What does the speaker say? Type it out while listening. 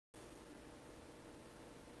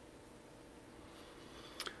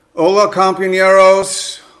Hola,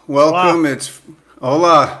 compañeros. Welcome. Hola,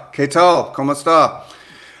 Hola, ¿qué tal? ¿Cómo está?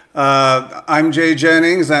 I'm Jay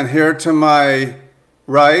Jennings, and here to my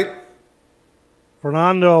right,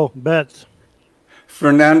 Fernando Betts.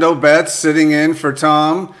 Fernando Betts sitting in for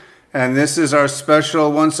Tom. And this is our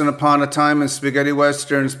special Once Upon a Time in Spaghetti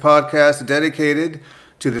Westerns podcast dedicated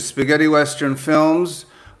to the spaghetti western films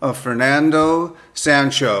of Fernando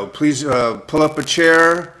Sancho. Please pull up a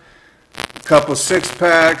chair, a couple six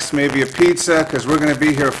packs, maybe a pizza, because we're going to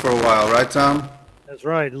be here for a while, right, Tom? That's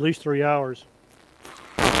right, at least 3 hours.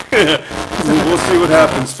 We'll see what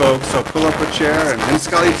happens, folks. So pull up a chair and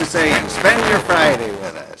Scully to say, and spend your Friday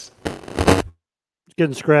with us. It's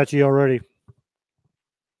getting scratchy already.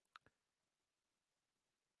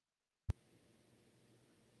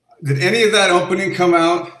 Did any of that opening come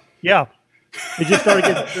out? Yeah, it just started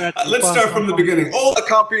getting scratchy. Let's start from the beginning. Oh, the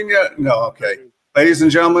compagnia. No, okay. Ladies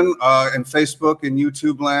and gentlemen, in Facebook and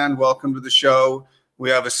YouTube land, welcome to the show.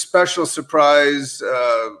 We have a special surprise.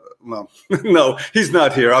 Well, no, he's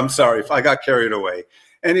not here. I'm sorry. I got carried away.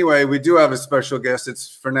 Anyway, we do have a special guest.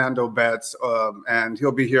 It's Fernando Betts, and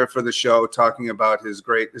he'll be here for the show talking about his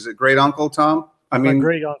is it great uncle, Tom? My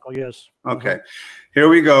great uncle, yes. Okay. Here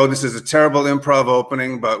we go. This is a terrible improv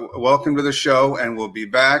opening, but welcome to the show, and we'll be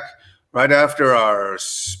back right after our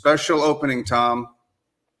special opening, Tom.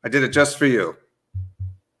 I did it just for you.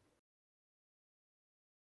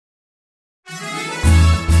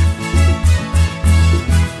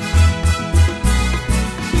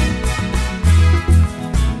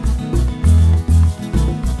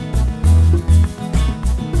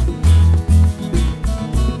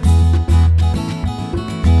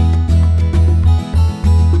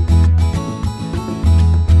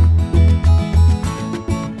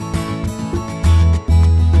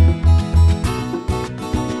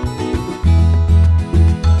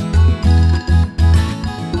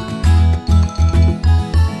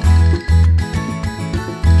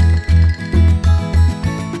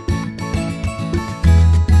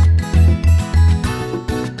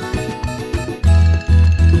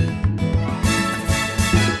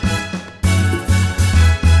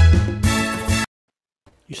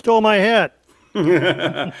 You stole my hat.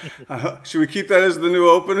 Should we keep that as the new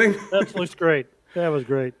opening? That looks great. That was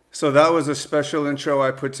great. So that was a special intro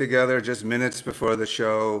I put together just minutes before the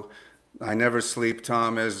show. I never sleep,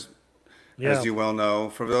 Tom, as you well know.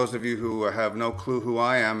 For those of you who have no clue who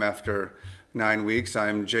I am after 9 weeks,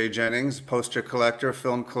 I'm Jay Jennings, poster collector,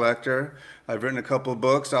 film collector. I've written a couple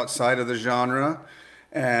books outside of the genre.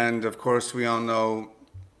 And, of course, we all know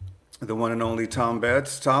the one and only Tom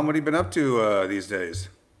Betts. Tom, what have you been up to these days?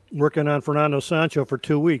 Working on Fernando Sancho for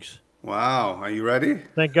 2 weeks. Wow. Are you ready?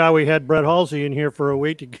 Thank God we had Brett Halsey in here for a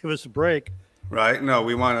week to give us a break. Right. No,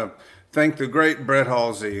 we want to thank the great Brett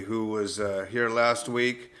Halsey, who was here last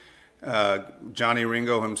week. Johnny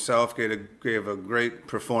Ringo himself gave a great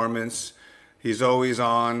performance. He's always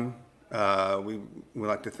on. We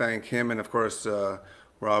like to thank him, and of course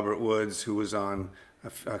Robert Woods, who was on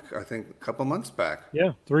I think a couple months back.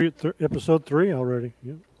 Yeah, episode 3 already.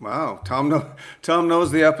 Yeah. Wow, Tom knows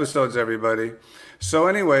the episodes, everybody. So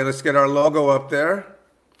anyway, let's get our logo up there.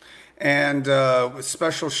 And a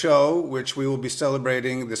special show, which we will be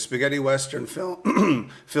celebrating the spaghetti western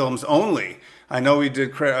films only. I know we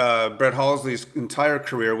did Brett Halsey's entire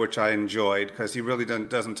career, which I enjoyed, because he really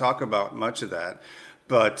doesn't talk about much of that.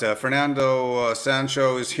 But Fernando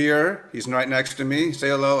Sancho is here. He's right next to me. Say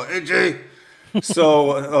hello. Hey, Jay.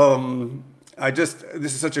 So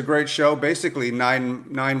this is such a great show. Basically,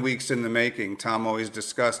 nine weeks in the making. Tom always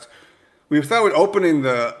discussed. We thought we'd opening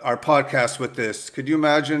our podcast with this. Could you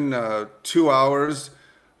imagine 2 hours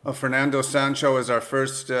of Fernando Sancho as our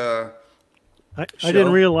first show? I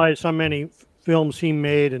didn't realize how many films he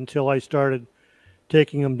made until I started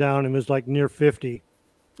taking them down. It was like near 50.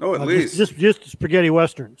 Oh, at least. Just spaghetti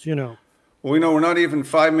westerns, you know. Well, we're not even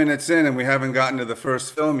 5 minutes in, and we haven't gotten to the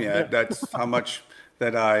first film yet. Yeah. That's how much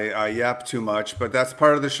that I yap too much. But that's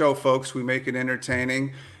part of the show, folks. We make it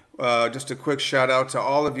entertaining. Just a quick shout out to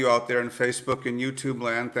all of you out there in Facebook and YouTube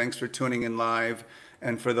land. Thanks for tuning in live,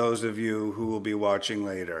 and for those of you who will be watching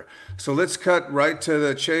later. So let's cut right to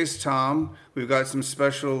the chase, Tom. We've got some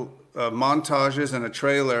special montages and a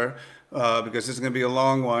trailer because this is going to be a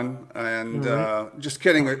long one. And just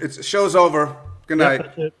kidding. Show's over. Good night.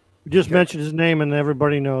 That's it. Just mention his name and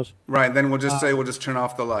everybody knows. Right. Then we'll just say we'll just turn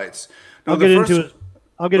off the lights. Now, I'll get into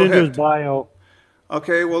his bio.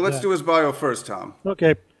 Okay. Well, let's do his bio first, Tom.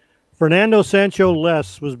 Okay. Fernando Sancho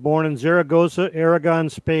Les was born in Zaragoza, Aragon,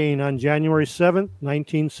 Spain on January 7th,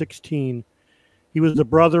 1916. He was the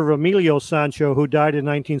brother of Emilio Sancho, who died in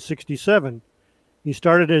 1967. He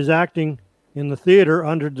started his acting in the theater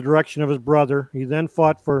under the direction of his brother. He then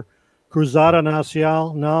fought for Cruzada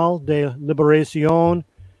Nacional de Liberación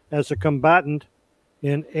as a combatant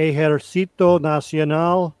in Ejército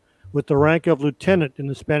Nacional with the rank of lieutenant in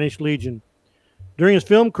the Spanish Legion. During his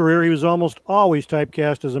film career, he was almost always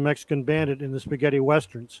typecast as a Mexican bandit in the spaghetti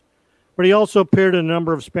westerns, but he also appeared in a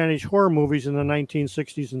number of Spanish horror movies in the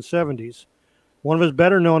 1960s and 70s. One of his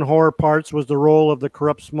better-known horror parts was the role of the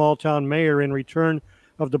corrupt small-town mayor in Return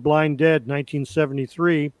of the Blind Dead,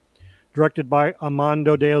 1973, directed by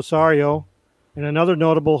Armando de Osario, and another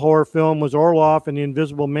notable horror film was Orloff and the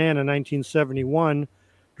Invisible Man in 1971,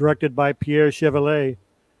 directed by Pierre Chevalier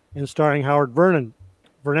and starring Howard Vernon.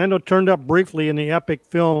 Fernando turned up briefly in the epic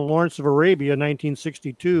film Lawrence of Arabia,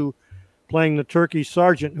 1962, playing the Turkish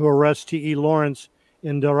sergeant who arrests T.E. Lawrence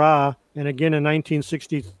in Daraa, and again in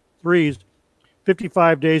 1963's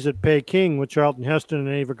 55 Days at Peking with Charlton Heston and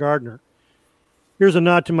Ava Gardner. Here's a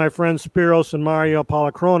nod to my friends Spiros and Mario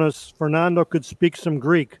Polychronos. Fernando could speak some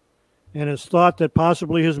Greek, and it's thought that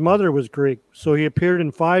possibly his mother was Greek, so he appeared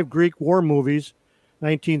in 5 Greek war movies,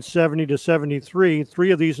 1970 to 73.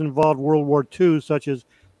 3 of these involved World War II, such as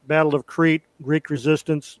Battle of Crete, Greek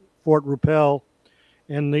Resistance, Fort Rupel,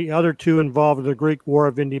 and the other 2 involved the Greek War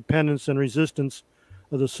of Independence and Resistance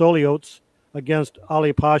of the Soliotes against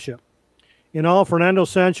Ali Pasha. In all, Fernando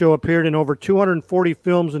Sancho appeared in over 240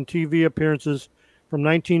 films and TV appearances from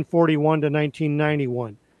 1941 to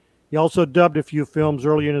 1991. He also dubbed a few films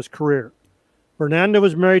early in his career. Fernando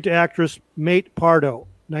was married to actress Mate Pardo,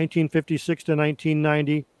 1956 to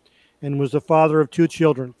 1990, and was the father of 2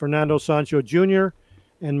 children, Fernando Sancho Jr.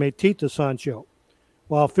 and Matita Sancho.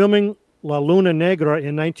 While filming La Luna Negra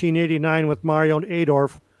in 1989 with Marion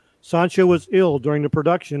Adorf, Sancho was ill during the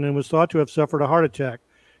production and was thought to have suffered a heart attack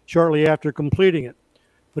shortly after completing it.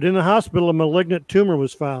 But in the hospital, a malignant tumor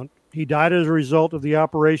was found. He died as a result of the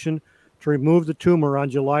operation to remove the tumor on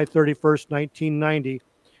July 31st, 1990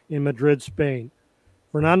 in Madrid, Spain.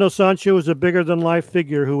 Fernando Sancho is a bigger-than-life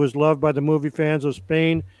figure who was loved by the movie fans of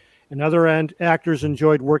Spain, and other actors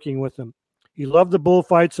enjoyed working with him. He loved the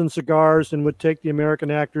bullfights and cigars and would take the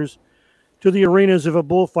American actors to the arenas if a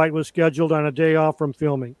bullfight was scheduled on a day off from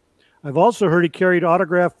filming. I've also heard he carried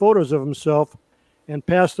autographed photos of himself and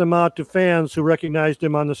passed them out to fans who recognized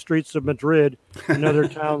him on the streets of Madrid and other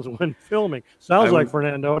towns when filming. Sounds like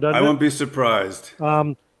Fernando, doesn't it? I won't be surprised.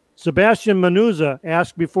 Sebastian Manuza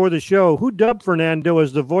asked before the show, who dubbed Fernando,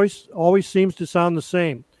 as the voice always seems to sound the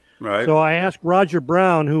same. Right. So I asked Roger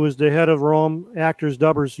Brown, who was the head of Rome Actors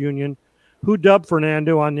Dubbers Union, who dubbed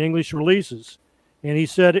Fernando on the English releases. And he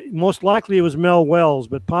said most likely it was Mel Wells,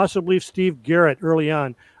 but possibly Steve Garrett early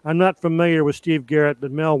on. I'm not familiar with Steve Garrett,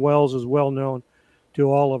 but Mel Wells is well known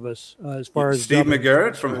to all of us as far as Steve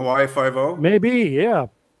McGarrett from Hawaii Five-0? Maybe, yeah.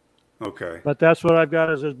 Okay. But that's what I've got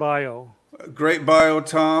as his bio. Great bio,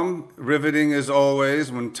 Tom. Riveting as always.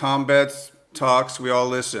 When Tom Betts talks, we all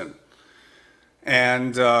listen.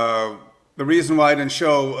 And the reason why I didn't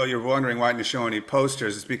show, you're wondering why I didn't show any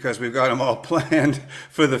posters, is because we've got them all planned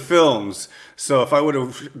for the films. So if I would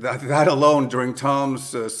have, that alone during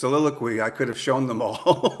Tom's soliloquy, I could have shown them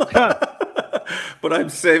all. But I'm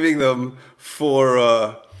saving them for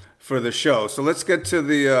the show. So let's get to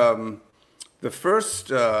the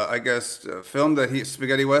first, I guess, film that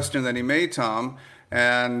spaghetti western that he made, Tom,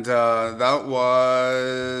 and that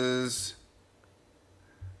was,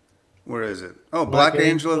 where is it? Oh, Black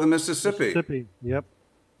Angel of the Mississippi. Yep.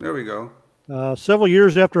 There we go. Several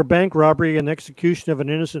years after a bank robbery and execution of an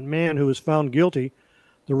innocent man who was found guilty,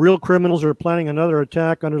 the real criminals are planning another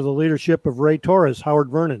attack under the leadership of Ray Torres, Howard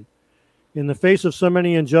Vernon. In the face of so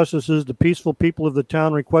many injustices, the peaceful people of the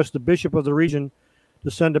town request the bishop of the region to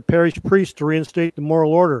send a parish priest to reinstate the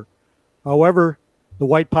moral order. However, the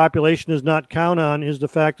white population does not count on is the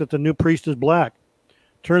fact that the new priest is black.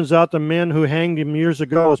 Turns out the man who hanged him years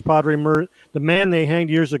ago is Padre Murray. The man they hanged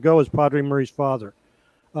years ago is Padre Murray's father.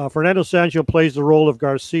 Fernando Sancho plays the role of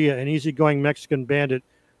Garcia, an easygoing Mexican bandit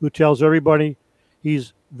who tells everybody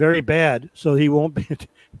he's very bad, so he won't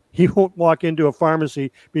walk into a pharmacy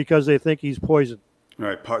because they think he's poisoned.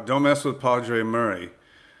 Right. Don't mess with Padre Murray.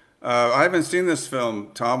 I haven't seen this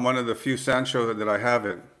film, Tom. One of the few Sancho that I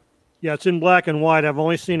haven't. Yeah, it's in black and white. I've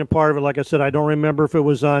only seen a part of it. Like I said, I don't remember if it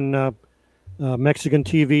was on Mexican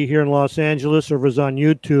TV here in Los Angeles or if it was on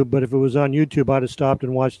YouTube. But if it was on YouTube, I'd have stopped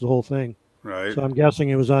and watched the whole thing. Right. So I'm guessing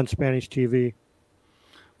it was on Spanish TV.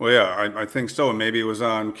 Well, yeah, I think so. Maybe it was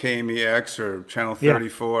on KMEX or Channel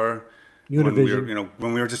 34. Yeah. Univision.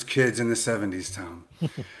 When we were just kids in the 70s, Tom.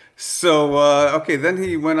 So, okay, then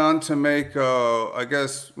he went on to make, I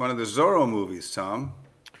guess, one of the Zorro movies, Tom.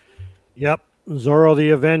 Yep, Zorro the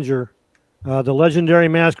Avenger. The legendary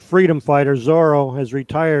masked freedom fighter Zorro has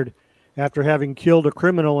retired after having killed a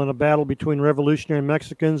criminal in a battle between revolutionary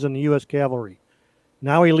Mexicans and the U.S. cavalry.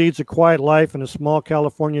 Now he leads a quiet life in a small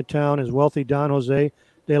California town as wealthy Don Jose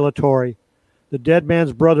de la Torre. The dead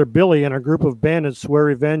man's brother Billy and a group of bandits swear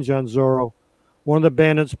revenge on Zorro. One of the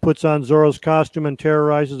bandits puts on Zorro's costume and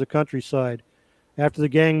terrorizes the countryside. After the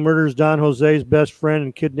gang murders Don Jose's best friend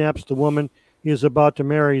and kidnaps the woman he is about to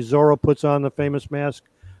marry, Zorro puts on the famous mask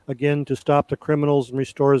again to stop the criminals and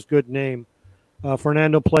restore his good name.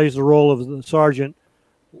 Fernando plays the role of the sergeant.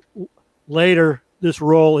 Later, this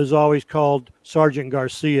role is always called Sergeant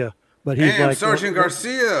Garcia, but he's Damn, like Sergeant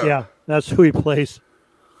Garcia. Yeah, that's who he plays.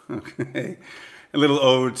 Okay, a little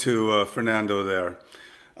ode to Fernando there.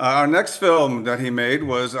 Our next film that he made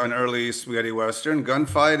was an early spaghetti western,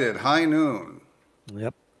 Gunfight at High Noon.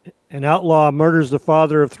 Yep. An outlaw murders the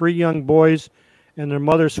father of 3 young boys, and their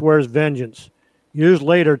mother swears vengeance. Years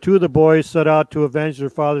later, 2 of the boys set out to avenge their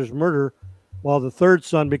father's murder, while the third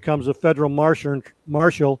son becomes a federal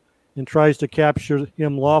marshal and tries to capture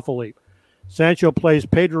him lawfully. Sancho plays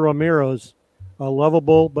Pedro Ramirez, a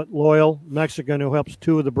lovable but loyal Mexican who helps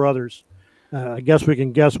 2 of the brothers. I guess we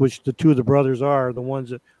can guess which the 2 of the brothers are, the ones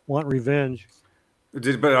that want revenge.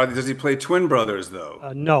 Does he play twin brothers,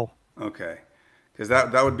 though? No. Okay. Because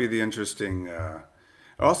that would be the interesting...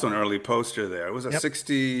 also an early poster there. Was it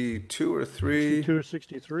 62 or 3? 62 or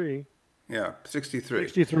 63. Yeah, 63.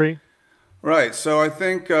 63. Right, so I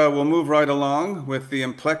think we'll move right along with the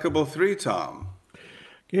Implacable 3, Tom.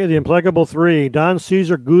 Okay, the Implacable 3. Don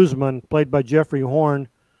Cesar Guzman, played by Jeffrey Horn,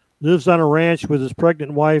 lives on a ranch with his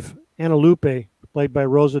pregnant wife, Ana Lupe, played by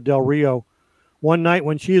Rosa Del Rio. One night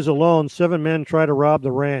when she is alone, 7 men try to rob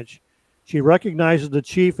the ranch. She recognizes the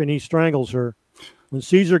chief and he strangles her. When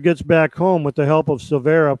Caesar gets back home with the help of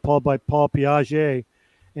Silvera, played by Paul Piaget,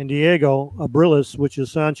 and Diego Abriles, which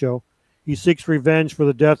is Sancho, he seeks revenge for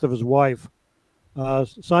the death of his wife.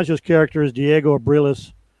 Sancho's character is Diego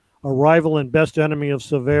Abriles, a rival and best enemy of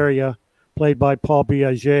Silveria, played by Paul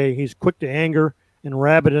Piaget. He's quick to anger and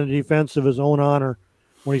rabid in the defense of his own honor.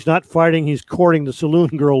 When he's not fighting, he's courting the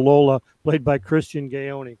saloon girl Lola, played by Christian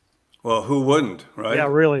Gayoni. Well, who wouldn't, right? Yeah,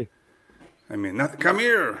 really. I mean, come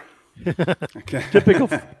here. Okay.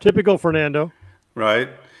 Typical Fernando. Right.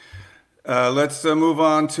 Let's move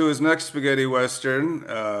on to his next spaghetti western.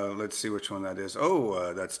 Let's see which one that is.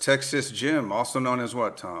 That's Texas Jim, also known as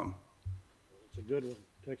what, Tom? It's a good one.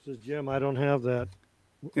 Texas Jim. I don't have that.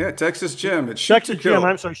 Yeah, Texas Jim. It's Shoot Texas to Kill. Jim.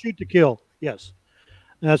 I'm sorry, Shoot to Kill. Yes.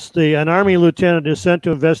 That's an Army lieutenant is sent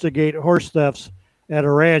to investigate horse thefts at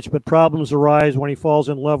a ranch, but problems arise when he falls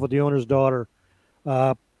in love with the owner's daughter.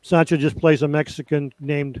 Sancho just plays a Mexican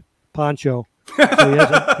named Pancho. So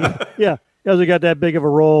he hasn't got that big of a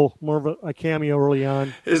role, more of a cameo early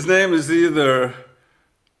on. His name is either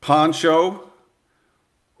Pancho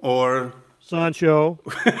or Sancho.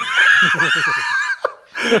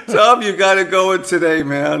 Tom, you got to go with today,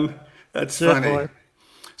 man. That's funny. Boy.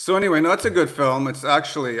 So anyway, no, it's a good film. It's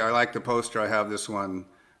actually, I like the poster. I have this one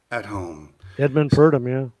at home. Edmund Purdom,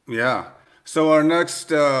 yeah. Yeah. So our next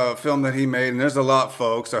film that he made, and there's a lot,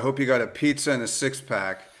 folks. I hope you got a pizza and a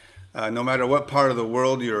 6-pack. No matter what part of the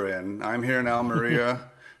world you're in. I'm here in Almeria.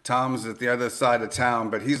 Tom's at the other side of town,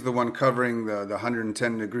 but he's the one covering the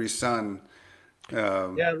 110-degree sun.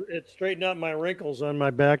 It straightened out my wrinkles on my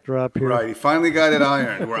backdrop here. Right. He finally got it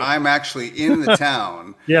ironed, where I'm actually in the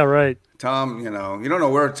town. Yeah, right. Tom, you don't know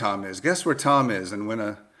where Tom is. Guess where Tom is and win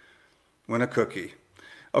a cookie.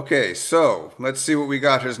 Okay, so let's see what we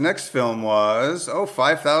got. His next film was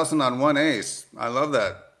 5,000 on One Ace. I love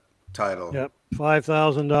that title. Yep,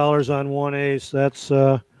 $5,000 on One Ace. That's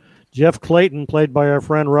Jeff Clayton, played by our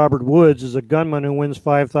friend Robert Woods, is a gunman who wins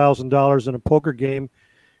 $5,000 in a poker game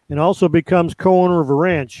and also becomes co-owner of a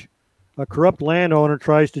ranch. A corrupt landowner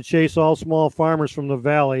tries to chase all small farmers from the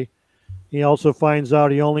valley. He also finds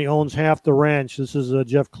out he only owns half the ranch. This is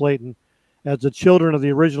Jeff Clayton. As the children of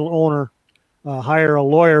the original owner hire a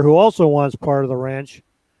lawyer who also wants part of the ranch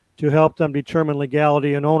to help them determine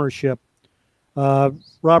legality and ownership.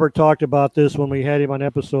 Robert talked about this when we had him on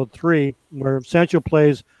episode 3, where Sancho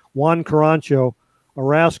plays Juan Carancho, a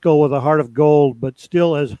rascal with a heart of gold, but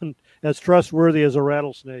still as trustworthy as a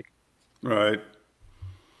rattlesnake. Right.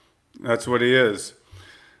 That's what he is.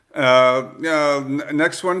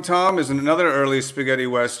 Next one, Tom, is another early spaghetti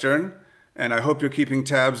western, and I hope you're keeping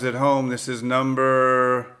tabs at home. This is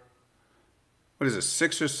number, what is it,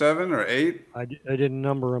 6 or 7 or 8? I didn't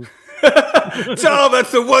number them. Tom,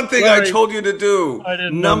 that's the one thing Sorry. I told you to do. I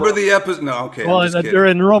didn't number the episode. No, okay. Well, I'm just kidding. they're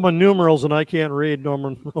in Roman numerals, and I can't read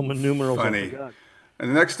Roman numerals. Funny.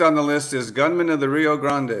 And next on the list is Gunman of the Rio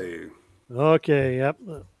Grande. Okay, yep.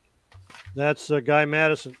 That's Guy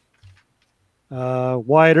Madison.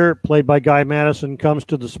 Wyatt Earp, played by Guy Madison, comes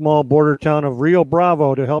to the small border town of Rio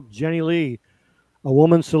Bravo to help Jenny Lee, a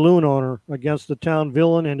woman saloon owner, against the town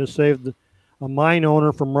villain and to save a mine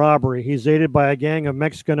owner from robbery. He's aided by a gang of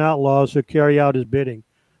Mexican outlaws who carry out his bidding.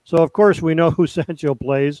 So, of course, we know who Sancho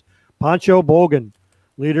plays: Pancho Bogan,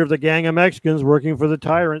 leader of the gang of Mexicans working for the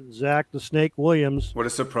tyrant, Zach the Snake Williams. What a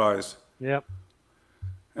surprise. Yep.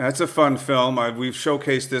 That's a fun film. We've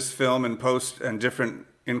showcased this film in post and different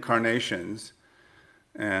incarnations.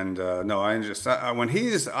 And no,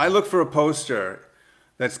 I look for a poster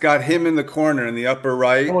that's got him in the corner in the upper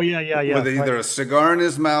right. Oh, yeah. With either a cigar in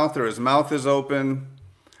his mouth or his mouth is open.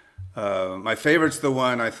 My favorite's the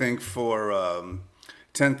one, I think, for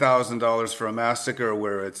 $10,000 for a Massacre,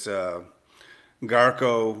 where it's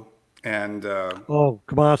Garco and...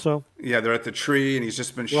 Camasso. Yeah, they're at the tree and he's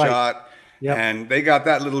just been shot. Yep. And they got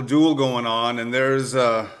that little duel going on, and there's...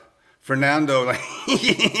 Fernando, like,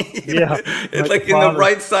 it's like in the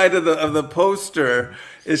right side of the poster.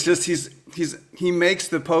 It's just he makes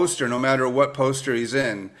the poster no matter what poster he's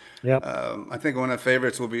in. Yep. I think one of the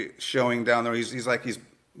favorites will be showing down there. He's like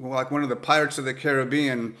one of the Pirates of the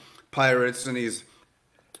Caribbean pirates, and he's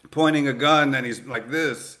pointing a gun and he's like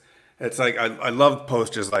this. It's like I love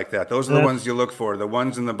posters like that. Those are the ones you look for. The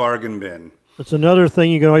ones in the bargain bin. That's another thing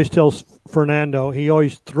you can always tell Fernando. He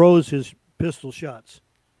always throws his pistol shots.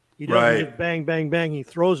 He doesn't just bang, bang, bang. He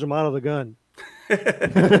throws them out of the gun.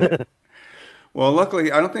 Well,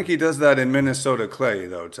 luckily, I don't think he does that in Minnesota Clay,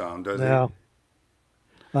 though, Tom, does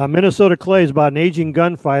he? Minnesota Clay is about an aging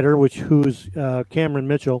gunfighter, who's Cameron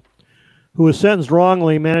Mitchell, who is sentenced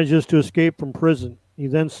wrongly, manages to escape from prison. He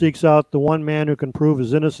then seeks out the one man who can prove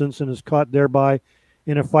his innocence and is caught thereby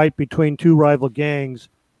in a fight between two rival gangs.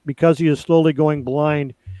 Because he is slowly going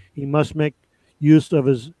blind, he must make use of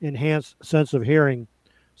his enhanced sense of hearing.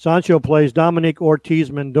 Sancho plays Dominic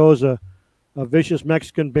Ortiz Mendoza, a vicious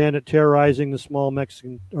Mexican bandit terrorizing the small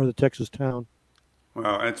the Texas town.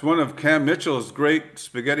 Wow, it's one of Cam Mitchell's great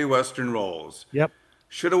spaghetti western roles. Yep.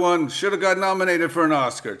 Should have got nominated for an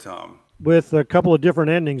Oscar, Tom. With a couple of different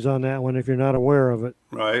endings on that one, if you're not aware of it.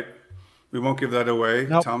 Right. We won't give that away.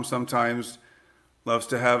 Nope. Tom sometimes loves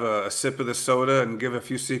to have a sip of the soda and give a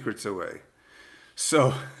few secrets away.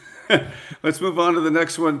 So let's move on to the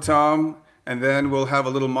next one, Tom. And then we'll have a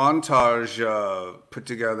little montage put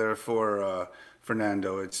together for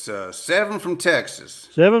Fernando. It's Seven from Texas.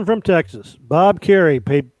 Seven from Texas. Bob Carey,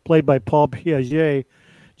 played by Paul Piaget,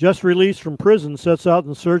 just released from prison, sets out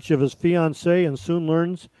in search of his fiancée and soon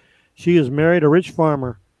learns she is married a rich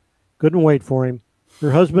farmer. Couldn't wait for him.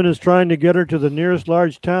 Her husband is trying to get her to the nearest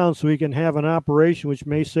large town so he can have an operation which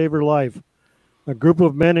may save her life. A group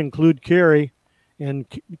of men include Carey and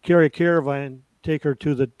carry a caravan, take her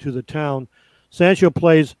to the town. Sancho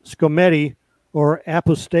plays Scometti, or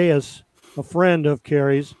Aposteus, a friend of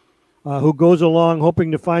Carey's, who goes along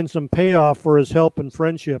hoping to find some payoff for his help and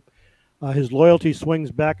friendship. His loyalty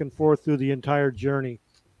swings back and forth through the entire journey.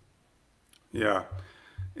 Yeah,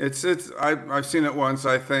 I've seen it once,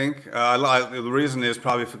 I think. The reason is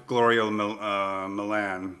probably for Gloria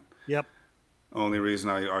Milan. Yep. Only reason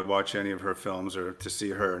I watch any of her films are to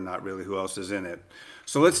see her, not really who else is in it.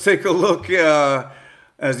 So let's take a look.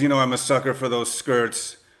 As you know, I'm a sucker for those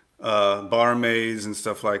skirts, barmaids and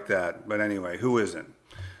stuff like that. But anyway, who isn't?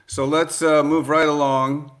 So let's move right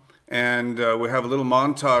along, and we have a little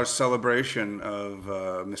montage celebration of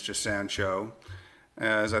Mr. Sancho,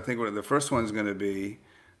 as I think the first one's going to be,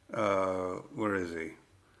 where is he?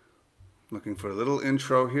 Looking for a little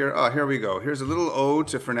intro here. Ah, here we go. Here's a little ode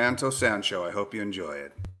to Fernando Sancho. I hope you enjoy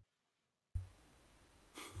it.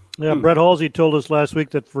 Yeah, Brett Halsey told us last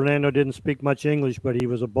week that Fernando didn't speak much English, but he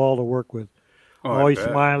was a ball to work with. Always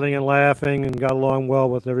smiling and laughing and got along well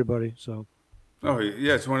with everybody. So. Oh,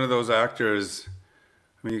 yeah, it's one of those actors.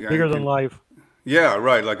 I mean, bigger than life. Yeah,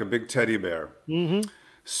 right, like a big teddy bear. Mm-hmm.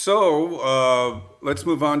 So let's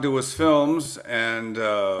move on to his films, and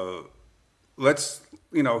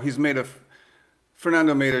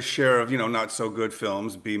Fernando made a share of, not so good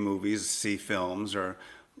films, B movies, C films, or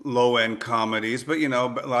low-end comedies. But, a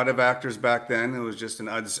lot of actors back then, it was just an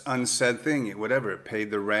unsaid thing. Whatever, it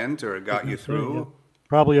paid the rent or it got you through. Yeah.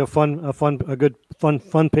 Probably a good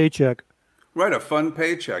paycheck. Right, a fun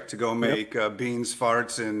paycheck to go make beans,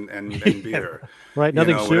 farts, and beer. Right,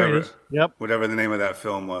 nothing serious. Whatever the name of that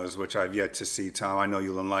film was, which I've yet to see, Tom. I know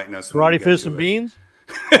you'll enlighten us. Karate Fists and Beans?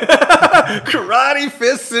 Karate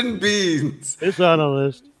Fists and Beans. It's on a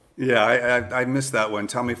list. Yeah, I missed that one.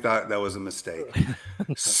 Tell me if that was a mistake.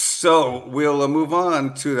 So we'll move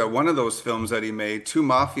on to one of those films that he made, Two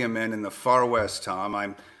Mafia Men in the Far West,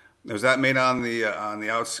 Tom. Was that made on the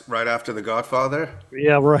outs right after The Godfather?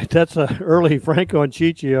 Yeah, right. That's a early Franco and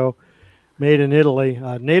Ciccio made in Italy.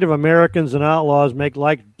 Native Americans and outlaws make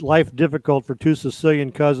life difficult for two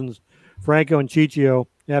Sicilian cousins, Franco and Ciccio,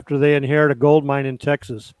 after they inherit a gold mine in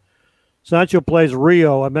Texas. Sancho plays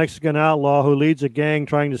Rio, a Mexican outlaw who leads a gang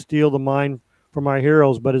trying to steal the mine from our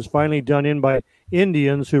heroes, but is finally done in by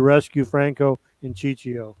Indians who rescue Franco and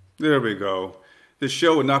Ciccio. There we go. The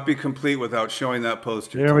show would not be complete without showing that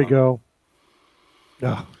poster, There we Tom. go.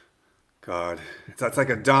 Oh, God, that's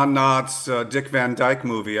like a Don Knotts, Dick Van Dyke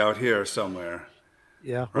movie out here somewhere,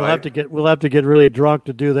 yeah. right? We'll have to get really drunk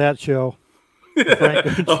to do that show. Franco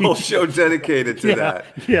and A whole Ciccio. show dedicated to Yeah, that.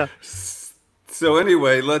 yeah. So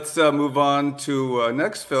anyway, let's move on to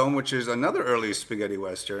next film, which is another early spaghetti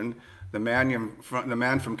western, the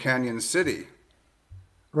Man from Canyon City.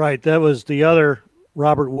 Right. That was the other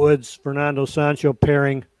Robert Woods, Fernando Sancho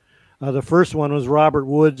pairing. The first one was Robert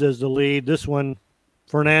Woods as the lead. This one,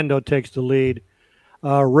 Fernando takes the lead.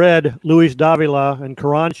 Red, Luis Davila, and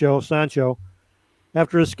Carancho, Sancho,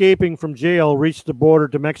 after escaping from jail, reach the border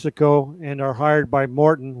to Mexico and are hired by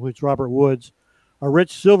Morton, which is Robert Woods, a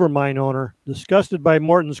rich silver mine owner. Disgusted by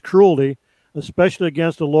Morton's cruelty, especially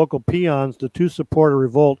against the local peons, the two support a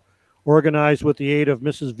revolt organized with the aid of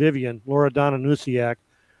Mrs. Vivian, Laura Donna Nusiak,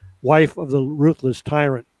 wife of the ruthless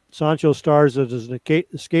tyrant. Sancho stars as an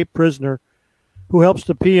escaped prisoner who helps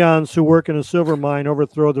the peons who work in a silver mine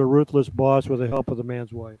overthrow their ruthless boss with the help of the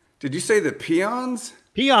man's wife. Did you say the peons?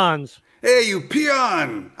 Peons! Hey, you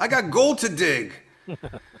peon! I got gold to dig.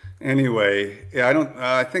 Anyway, yeah, I don't.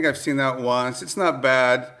 I think I've seen that once. It's not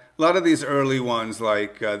bad. A lot of these early ones,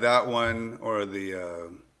 like that one, or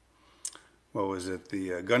the what was it? The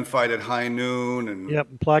gunfight at high noon, and Yep,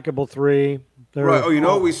 Implacable 3. right. Oh, you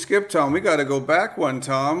know, we skipped Tom. We got to go back one,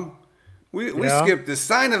 Tom. We Yeah? skipped the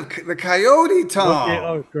sign of the coyote, Tom. Okay,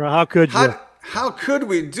 oh, girl, how could you? How could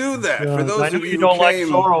we do that? For I those know of you you who don't like came,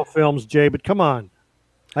 Zorro films, Jay, but come on.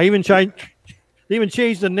 I even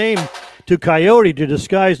changed the name to Coyote to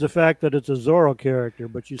disguise the fact that it's a Zorro character.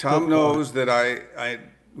 But you Tom still knows that I'm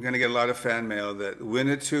going to get a lot of fan mail that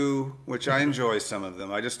Winnetou, which I enjoy some of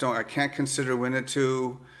them. I can't consider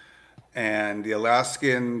Winnetou and the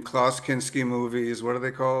Alaskan Klaus Kinski movies. What are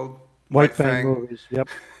they called? White Fang movies. Yep.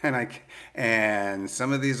 And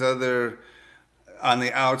some of these other on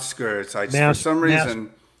the outskirts. For Mask, some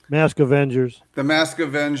reason, Mask Avengers. the Mask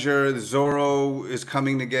Avenger, Zorro is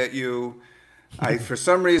coming to get you. For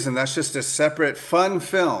some reason, that's just a separate fun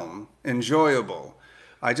film, enjoyable.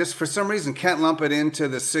 I just, for some reason, can't lump it into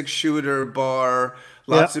the six-shooter bar,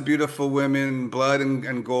 lots of beautiful women, blood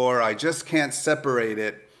and gore. I just can't separate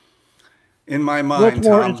it in my mind,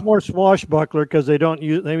 Tom. It's more swashbuckler because they don't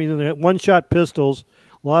use. I mean, they one-shot pistols.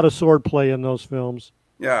 A lot of swordplay in those films.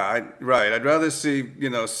 Yeah, right. I'd rather see,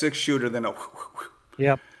 six-shooter than a.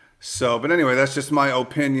 Yep. So, but anyway, that's just my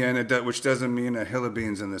opinion, which doesn't mean a hill of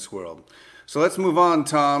beans in this world. So let's move on,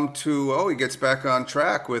 Tom, to, he gets back on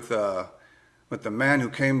track with the Man Who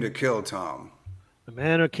Came to Kill, Tom. The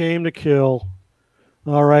Man Who Came to Kill.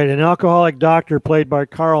 All right, an alcoholic doctor played by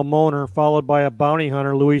Carl Moner, followed by a bounty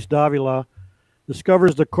hunter, Luis Davila,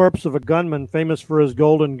 discovers the corpse of a gunman famous for his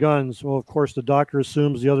golden guns. Well, of course, the doctor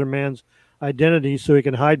assumes the other man's identity so he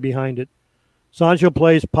can hide behind it. Sancho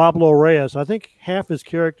plays Pablo Reyes. I think half his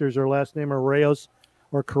characters are last name are Reyes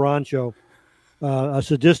or Carancho. A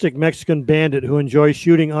sadistic Mexican bandit who enjoys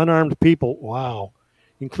shooting unarmed people. Wow.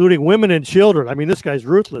 Including women and children. I mean, this guy's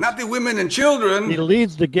ruthless. Not the women and children. He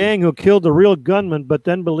leads the gang who killed the real gunman, but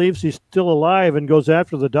then believes he's still alive and goes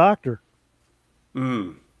after the doctor.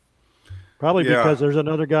 Probably because there's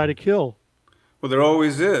another guy to kill. Well, there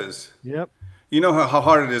always is. Yep. You know how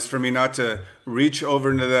hard it is for me not to reach over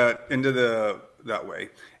into that way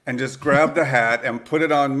and just grab the hat and put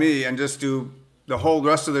it on me and just do the whole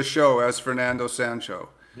rest of the show as Fernando Sancho.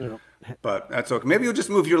 Yeah. But that's okay. Maybe you'll just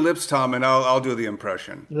move your lips, Tom, and I'll do the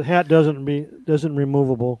impression. The hat doesn't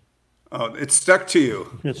removable. Oh, it's stuck to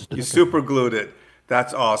you. You super glued it.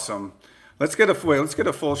 That's awesome. Let's get a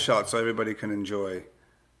full shot so everybody can enjoy.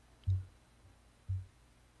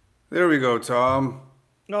 There we go, Tom.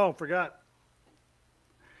 Oh, forgot.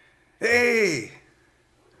 Hey.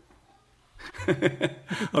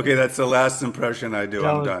 Okay, that's the last impression I do.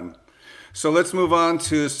 I'm done. So let's move on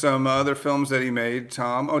to some other films that he made,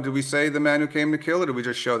 Tom. Oh, did we say The Man Who Came to Kill, or did we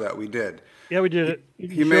just show that? We did. Yeah, we did it.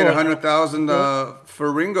 He made 100,000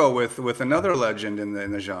 for Ringo with another legend in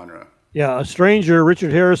the genre. Yeah, a stranger,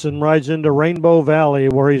 Richard Harrison, rides into Rainbow Valley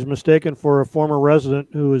where he's mistaken for a former resident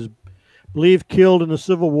who is believed killed in the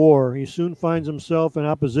Civil War. He soon finds himself in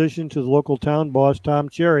opposition to the local town boss, Tom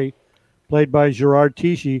Cherry, played by Gerard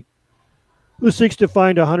Tichy, who seeks to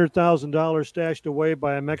find $100,000 stashed away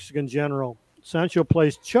by a Mexican general. Sancho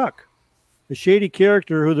plays Chuck, a shady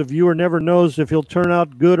character who the viewer never knows if he'll turn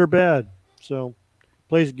out good or bad. So,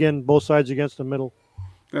 plays again both sides against the middle.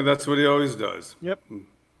 And that's what he always does. Yep.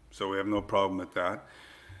 So we have no problem with that.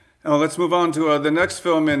 Now let's move on to the next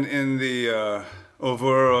film in the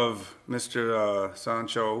oeuvre of Mr.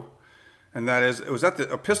 Sancho, and that is, was that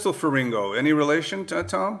A Pistol for Ringo? Any relation to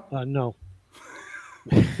Tom? No.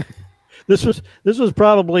 This was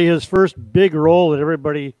probably his first big role that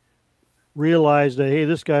everybody realized that, hey,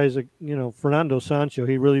 this guy's Fernando Sancho.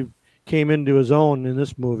 He really came into his own in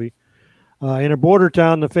this movie. In a border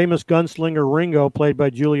town, the famous gunslinger Ringo, played by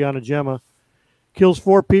Juliana Gemma, kills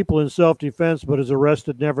 4 people in self-defense but is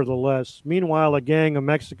arrested nevertheless. Meanwhile, a gang of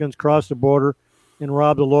Mexicans cross the border and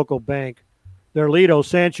rob the local bank. Their leader,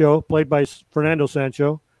 Sancho, played by Fernando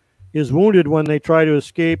Sancho, is wounded when they try to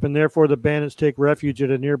escape, and therefore the bandits take refuge at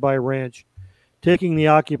a nearby ranch, taking the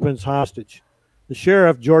occupants hostage. The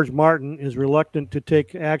sheriff, George Martin, is reluctant to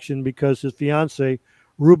take action because his fiancée,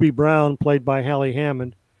 Ruby Brown, played by Hallie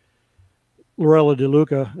Hammond, Lorella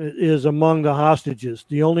DeLuca, is among the hostages.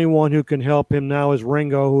 The only one who can help him now is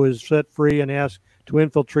Ringo, who is set free and asked to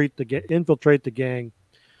infiltrate the gang.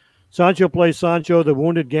 Sancho plays Sancho, the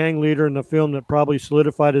wounded gang leader in the film that probably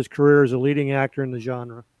solidified his career as a leading actor in the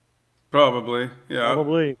genre. Probably, yeah.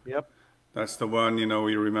 Probably, yep. That's the one,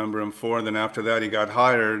 we remember him for. And then after that, he got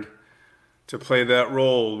hired to play that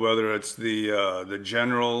role, whether it's the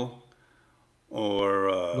general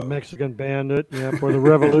or the Mexican bandit, yep, or the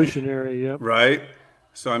revolutionary, yep. Right.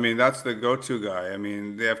 So, that's the go-to guy.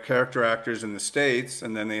 They have character actors in the States,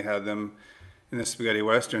 and then they had them in the spaghetti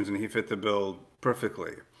westerns, and he fit the bill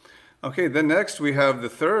perfectly. Okay, then next we have the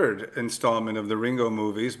third installment of the Ringo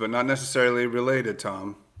movies, but not necessarily related,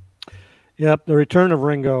 Tom. Yep, the return of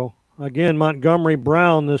Ringo. Again, Montgomery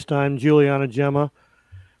Brown, this time Juliana Gemma,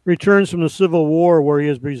 returns from the Civil War where he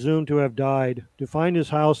is presumed to have died, to find his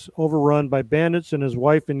house overrun by bandits and his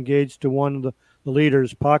wife engaged to one of the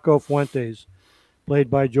leaders, Paco Fuentes, played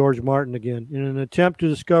by George Martin again. In an attempt to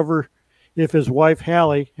discover if his wife,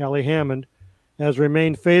 Hallie Hammond, has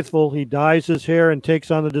remained faithful, he dyes his hair and takes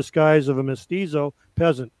on the disguise of a mestizo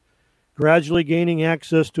peasant, gradually gaining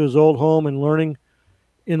access to his old home and learning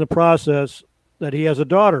in the process that he has a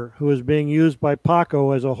daughter who is being used by Paco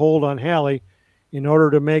as a hold on Hallie in order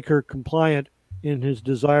to make her compliant in his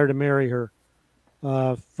desire to marry her.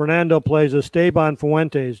 Fernando plays Esteban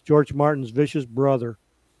Fuentes, George Martin's vicious brother.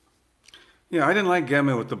 Yeah, I didn't like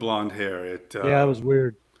Gemma with the blonde hair. It was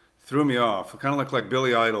weird. Threw me off. It kind of looked like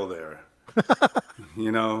Billy Idol there.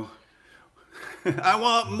 I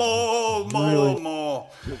want more.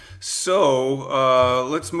 So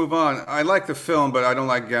let's move on. I like the film, but I don't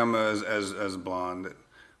like Gemma as blonde.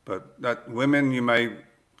 But that women, you might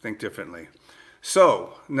think differently.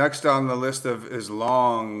 So next on the list of his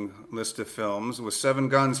long list of films was Seven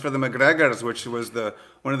Guns for the McGregors, which was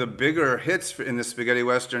one of the bigger hits in the spaghetti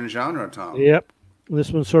western genre, Tom. Yep, this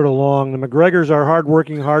one's sort of long. The McGregors are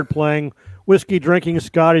hard-working, hard-playing, whiskey-drinking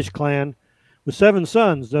Scottish clan with 7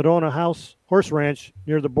 sons that own a horse ranch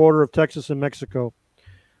near the border of Texas and Mexico.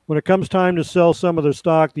 When it comes time to sell some of their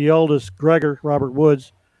stock, the eldest, Gregor, Robert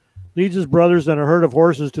Woods, leads his brothers and a herd of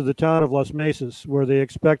horses to the town of Las Mesas, where they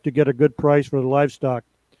expect to get a good price for the livestock.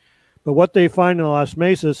 But what they find in Las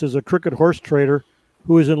Mesas is a crooked horse trader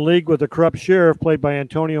who is in league with a corrupt sheriff, played by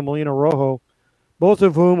Antonio Molina Rojo, both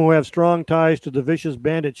of whom have strong ties to the vicious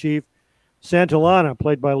bandit chief, Santillana,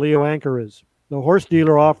 played by Leo Ancares. The horse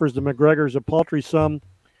dealer offers the McGregors a paltry sum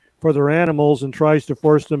for their animals and tries to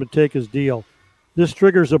force them to take his deal. This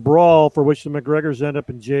triggers a brawl for which the McGregors end up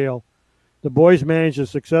in jail. The boys manage a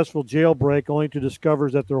successful jailbreak only to discover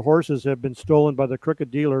that their horses have been stolen by the crooked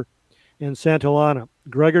dealer and Santillana.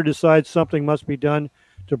 Gregor decides something must be done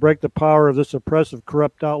to break the power of this oppressive,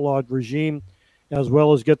 corrupt, outlawed regime, as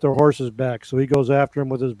well as get their horses back, so he goes after him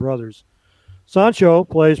with his brothers. Sancho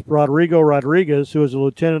plays Rodrigo Rodriguez, who is a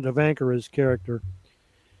lieutenant of Ancares' character.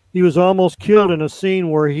 He was almost killed in a scene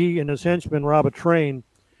where he and his henchmen rob a train,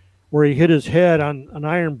 where he hit his head on an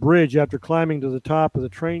iron bridge after climbing to the top of the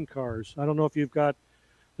train cars. I don't know if you've got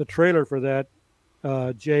the trailer for that,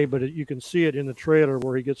 Jay, but you can see it in the trailer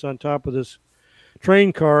where he gets on top of this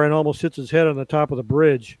train car and almost hits his head on the top of the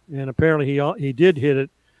bridge. And apparently he did hit it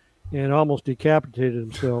and almost decapitated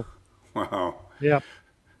himself. Wow. Yeah.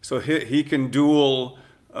 So he can duel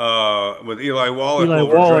with Eli Wallach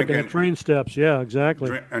over Wallach drinking train steps. Yeah, exactly.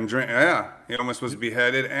 Yeah, he almost was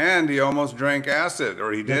beheaded, and he almost drank acid,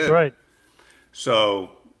 or he did. That's right. So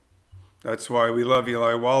that's why we love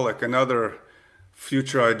Eli Wallach. Another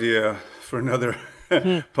future idea for another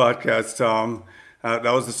podcast, Tom. That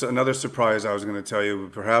was another surprise I was going to tell you.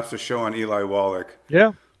 Perhaps a show on Eli Wallach.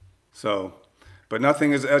 Yeah. So, but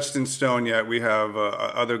nothing is etched in stone yet. We have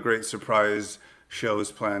other great surprise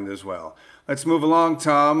shows planned as well. Let's move along,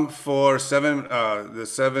 Tom, for the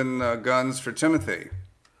seven guns for Timothy.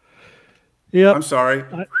 Yep. I'm sorry.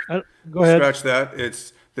 Go ahead. Scratch that.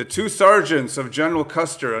 It's the two sergeants of General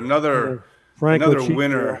Custer. Franco Another Ciccio.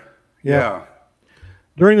 winner. Yeah. Yeah.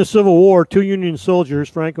 During the Civil War, two Union soldiers,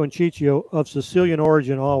 Franco and Ciccio, of Sicilian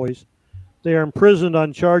origin always, they are imprisoned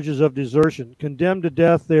on charges of desertion. Condemned to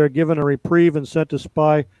death, they are given a reprieve and sent to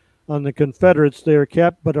spy on the Confederates. They are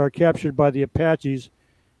captured by the Apaches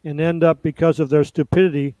and end up, because of their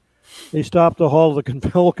stupidity, they stop the whole of the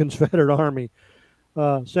whole Confederate army.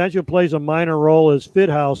 Sancho plays a minor role as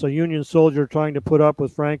Fithouse, a Union soldier trying to put up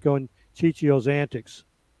with Franco and Ciccio's antics.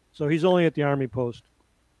 So he's only at the army post.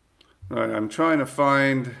 Right. I'm trying to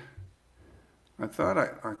find. I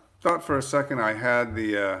thought for a second I had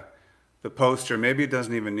the poster. Maybe it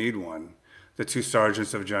doesn't even need one. The two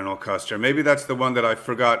sergeants of General Custer. Maybe that's the one that I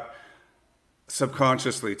forgot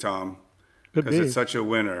subconsciously, Tom, because it's such a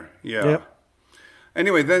winner. Yeah. Yep.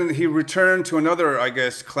 Anyway, then he returned to another, I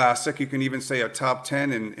guess, classic. You can even say a top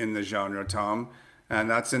 10 in the genre, Tom, and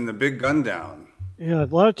that's in The Big Gun Down. Yeah, a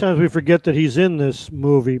lot of times we forget that he's in this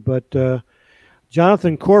movie, but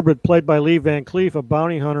Jonathan Corbett, played by Lee Van Cleef, a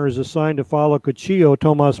bounty hunter, is assigned to follow Cuccio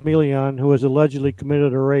Tomas Milian, who has allegedly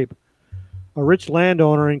committed a rape. A rich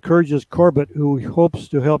landowner encourages Corbett, who hopes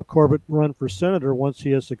to help Corbett run for senator once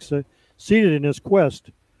he has succeeded in his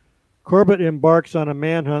quest. Corbett embarks on a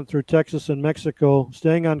manhunt through Texas and Mexico,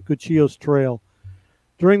 staying on Cuccio's trail.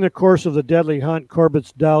 During the course of the deadly hunt,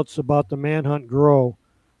 Corbett's doubts about the manhunt grow.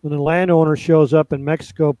 When the landowner shows up in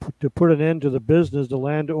Mexico to put an end to the business, the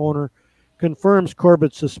landowner confirms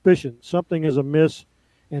Corbett's suspicion. Something is amiss,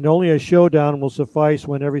 and only a showdown will suffice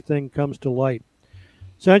when everything comes to light.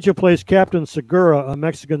 Sancho plays Captain Segura, a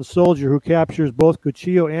Mexican soldier who captures both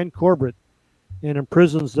Cuccio and Corbett and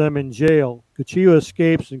imprisons them in jail. Cuccio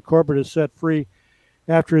escapes and Corbett is set free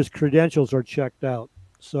after his credentials are checked out.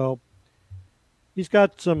 So he's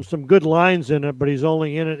got some good lines in it, but he's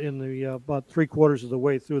only in it in the about 3/4 of the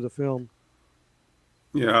way through the film.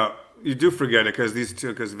 Yeah, you do forget it because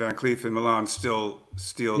Van Cleef and Milan still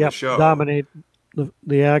steal the show. Dominate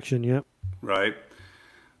the action, yep. Right.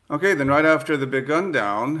 Okay, then right after The Big Gun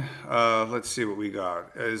Down, let's see what we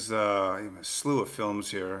got. Is a slew of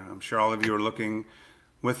films here. I'm sure all of you are looking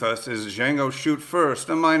with us. Is Django Shoot First,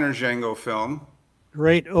 a minor Django film.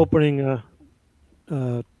 Great opening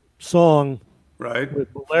song, right,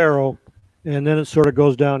 with Bolero, and then it sort of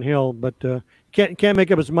goes downhill. But can't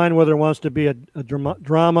make up its mind whether it wants to be a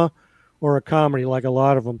drama or a comedy, like a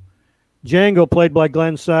lot of them. Django, played by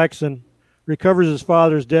Glenn Saxon, recovers his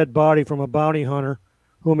father's dead body from a bounty hunter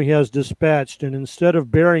whom he has dispatched, and instead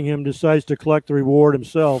of burying him, decides to collect the reward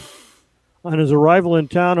himself. On his arrival in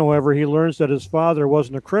town, however, he learns that his father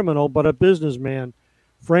wasn't a criminal, but a businessman,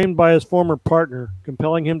 framed by his former partner,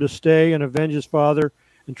 compelling him to stay and avenge his father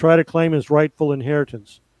and try to claim his rightful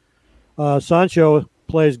inheritance. Sancho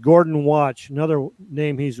plays Gordon Watch, another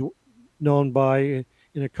name he's known by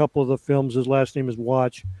in a couple of the films. His last name is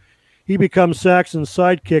Watch. He becomes Saxon's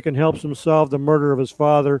sidekick and helps him solve the murder of his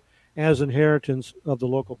father as inheritance of the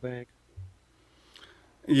local bank.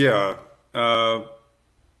 Yeah.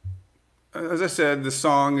 As I said, the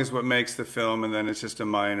song is what makes the film, and then it's just a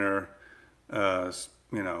minor,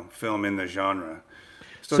 film in the genre.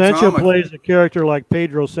 So Sancho plays a character like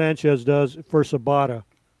Pedro Sanchez does for Sabata.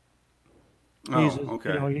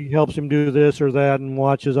 Okay. He helps him do this or that and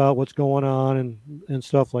watches out what's going on and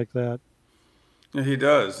stuff like that. Yeah, he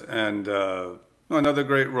does, and another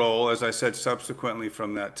great role, as I said, subsequently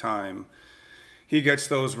from that time. He gets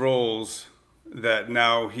those roles that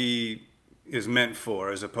now he is meant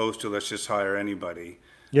for, as opposed to let's just hire anybody.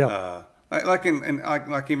 Yeah. Like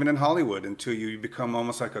even in Hollywood, until you become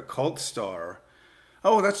almost like a cult star.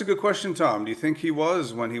 Oh, that's a good question, Tom. Do you think he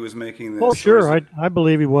was when he was making this? Oh, sure. I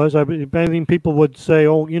believe he was. I mean, people would say,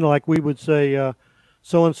 like we would say,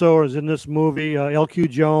 so-and-so is in this movie, L.Q.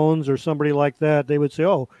 Jones or somebody like that. They would say,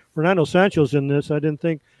 oh, Fernando Sancho's in this. I didn't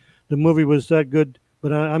think the movie was that good,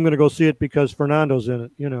 but I'm going to go see it because Fernando's in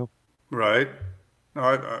it, Right. No,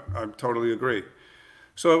 I totally agree.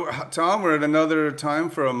 So, Tom, we're at another time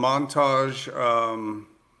for a montage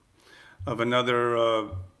of another,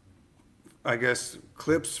 I guess,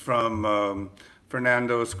 clips from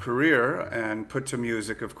Fernando's career and put to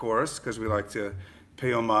music, of course, because we like to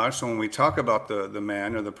pay homage. So when we talk about the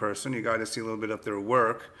man or the person, you got to see a little bit of their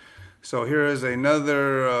work. So here is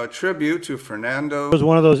another tribute to Fernando. He was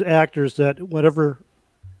one of those actors that whatever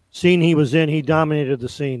scene he was in, he dominated the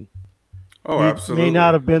scene. Oh, He may not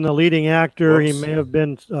absolutely. have been the leading actor. He Whoops. may have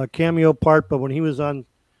been a cameo part, but when he was on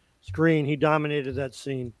screen, he dominated that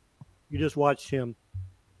scene. You just watched him.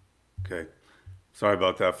 Okay. Sorry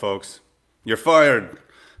about that, folks. You're fired.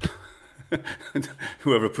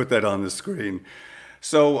 Whoever put that on the screen.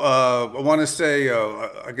 So I want to say,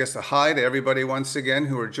 I guess, a hi to everybody once again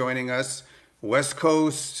who are joining us. West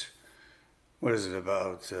Coast. What is it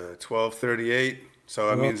about 12:38? So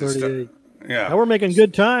that means it's 12:38. yeah. Now we're making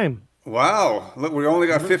good time. Wow. Look, we only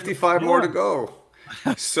got 55 more Yeah. to go.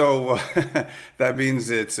 So that means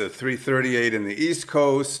it's 3:38 in the East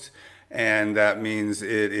Coast, and that means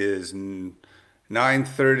it is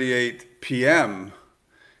 9:38 p.m.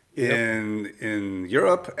 Yep. in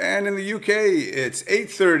Europe, and in the UK it's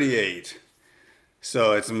 8:38.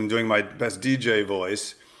 So I'm doing my best DJ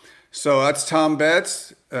voice. So that's Tom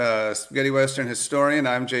Betts, Spaghetti Western historian.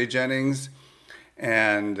 I'm Jay Jennings,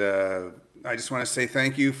 and I just want to say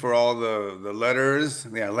thank you for all the letters,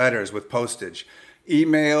 yeah, letters with postage,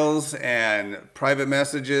 emails, and private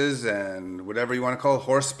messages, and whatever you want to call it,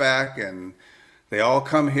 horseback, and they all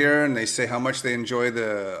come here and they say how much they enjoy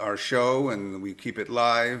our show, and we keep it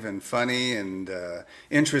live and funny and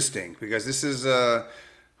interesting, because this is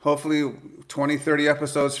hopefully 20, 30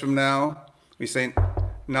 episodes from now. We say,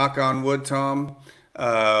 knock on wood, Tom.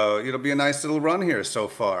 It'll be a nice little run here so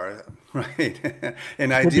far, right? An We'll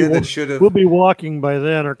be idea that should we'll have. be walking by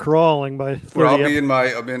then or crawling by Where I'll 30 be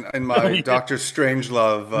episodes. in my Yeah, Doctor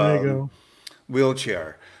Strangelove there you go.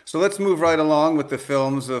 wheelchair. So let's move right along with the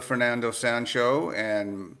films of Fernando Sancho,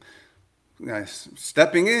 and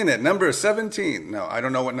stepping in at number 17. No, I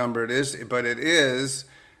don't know what number it is, but it is.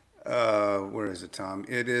 Where is it, Tom?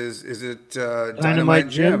 Is it Dynamite Dynamite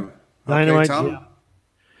Jim. Jim? Okay, Dynamite Tom. Jim.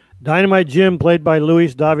 Dynamite Jim, played by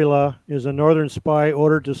Luis Davila, is a northern spy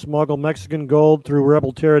ordered to smuggle Mexican gold through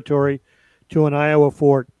rebel territory to an Iowa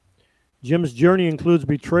fort. Jim's journey includes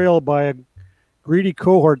betrayal by a greedy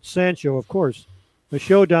cohort, Sancho, of course, a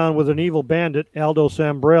showdown with an evil bandit, Aldo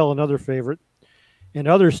Sambrell, another favorite, and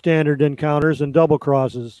other standard encounters and double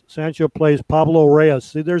crosses. Sancho plays Pablo Reyes.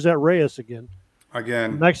 See, there's that Reyes again. A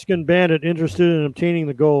Again, Mexican bandit interested in obtaining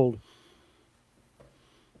the gold.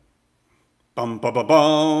 bum bum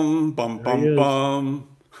bum bum bum There he bum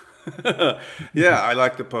is. bum. Yeah, I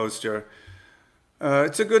like the poster.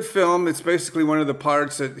 It's a good film. It's basically one of the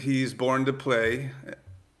parts that he's born to play,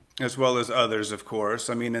 as well as others, of course.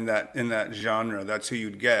 I mean, in that genre, that's who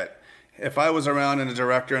you'd get. If I was around and a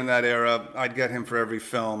director in that era, I'd get him for every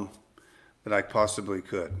film that I possibly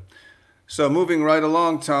could. So moving right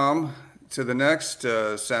along, Tom, to the next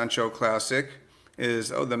Sancho classic is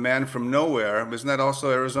The Man from Nowhere. Isn't that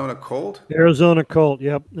also Arizona Colt? Arizona Colt,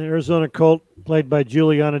 yep. The Arizona Colt, played by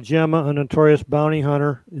Juliana Gemma, a notorious bounty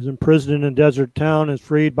hunter, is imprisoned in a desert town, is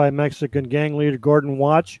freed by Mexican gang leader Gordon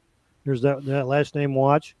Watch. There's that last name,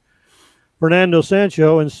 Watch. Fernando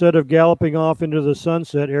Sancho, instead of galloping off into the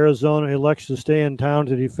sunset, Arizona elects to stay in town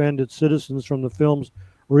to defend its citizens from the film's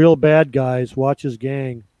real bad guys, Watch's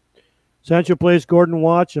gang. Sancho plays Gordon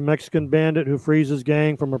Watch, a Mexican bandit who frees his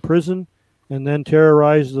gang from a prison and then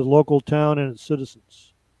terrorizes the local town and its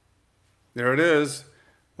citizens. There it is. Yep,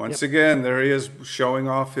 Once again, there he is showing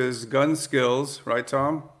off his gun skills, right,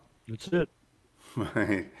 Tom? that's it.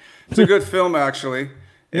 Right. It's a good film, actually.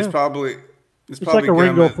 It's Yeah, probably it's it's like probably a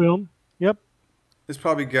Ringo Gemma. film. Yep, It's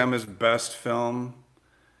probably Gemma's best film,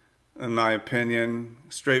 in my opinion.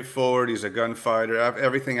 Straightforward. He's a gunfighter.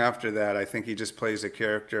 Everything after that, I think he just plays a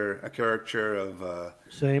caricature of.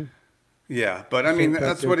 same, Yeah, but I same mean, type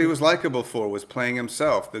that's what he character. was likable for, was playing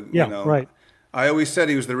himself. Yeah, right. I always said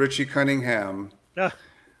he was the Richie Cunningham Ah,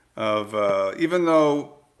 of, even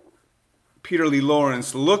though Peter Lee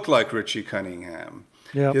Lawrence looked like Richie Cunningham,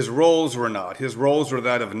 yeah, his roles were not. His roles were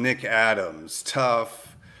that of Nick Adams,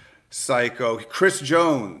 tough, psycho. Chris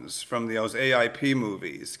Jones from those AIP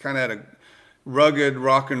movies kind of had a rugged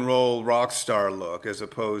rock and roll rock star look, as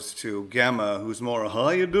opposed to Gemma, who's more, how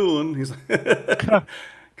you doing? He's kind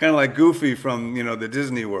of like Goofy from, the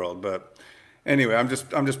Disney World. But anyway, I'm just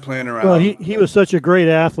playing well, around. he was such a great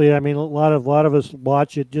athlete. I mean, a lot of us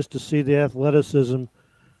watch it just to see the athleticism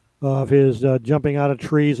of his jumping out of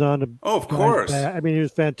trees onto Oh, of guys' course. back. I mean, he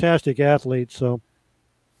was a fantastic athlete. So,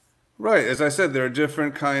 Right. As I said, there are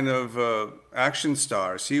different kind of action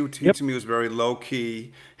stars. He yep, to me was very low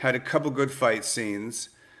key, had a couple good fight scenes,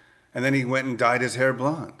 and then he went and dyed his hair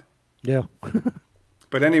blonde. yeah.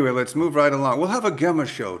 But anyway, let's move right along. We'll have a Gemma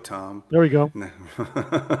show, Tom. There we go.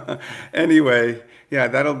 Anyway, yeah,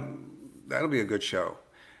 that'll be a good show.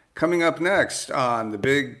 Coming up next on the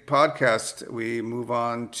big podcast, we move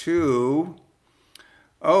on to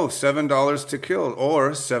 $7 to Kill,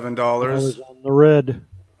 or $7. $7 on the red.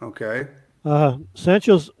 Okay.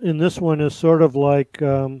 Sancho's in this one is sort of like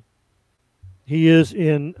he is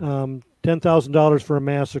in $10,000 for a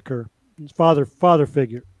Massacre. His father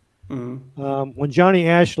figure. When Johnny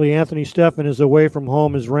Ashley, Anthony Stephan, is away from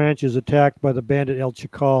home, his ranch is attacked by the bandit El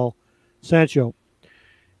Chacal. Sancho.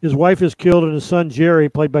 His wife is killed, and his son Jerry,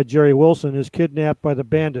 played by Jerry Wilson, is kidnapped by the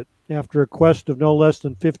bandit. After a quest of no less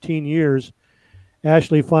than 15 years,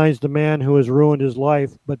 Ashley finds the man who has ruined his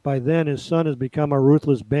life, but by then his son has become a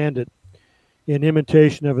ruthless bandit in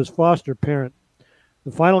imitation of his foster parent.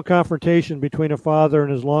 The final confrontation between a father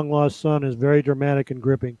and his long-lost son is very dramatic and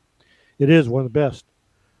gripping. It is one of the best.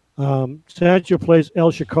 Sancho plays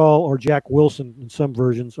El Chacal, or Jack Wilson in some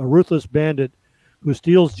versions, a ruthless bandit who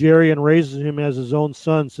steals Jerry and raises him as his own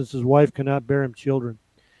son since his wife cannot bear him children.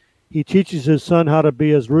 He teaches his son how to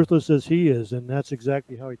be as ruthless as he is, and that's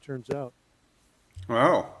exactly how he turns out.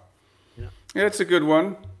 Wow. Yeah. Yeah, it's a good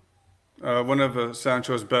one. One of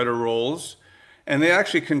Sancho's better roles. And they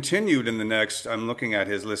actually continued in the next, I'm looking at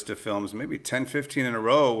his list of films, maybe 10, 15 in a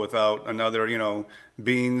row without another,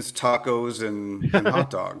 beans, tacos, and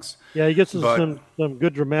hot dogs. Yeah, he gets But, some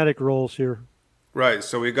good dramatic roles here. right,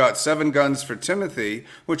 so we got Seven Guns for Timothy,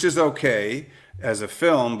 which is okay as a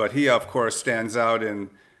film, but he, of course, stands out in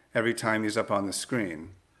every time he's up on the screen.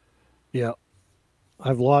 Yeah,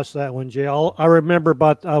 I've lost that one, Jay. I'll remember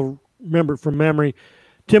it from memory.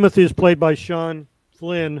 Timothy is played by Sean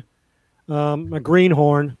Flynn, a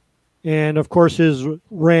greenhorn, and of course his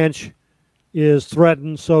ranch is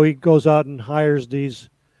threatened, so he goes out and hires these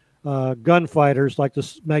gunfighters like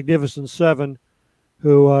the Magnificent Seven,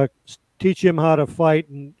 who teach him how to fight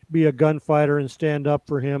and be a gunfighter and stand up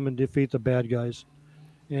for him and defeat the bad guys.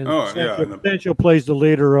 And Sancho plays the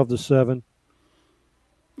leader of the seven.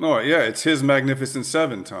 Oh, yeah, it's his Magnificent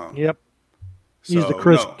Seven, Tom. Yep. He's the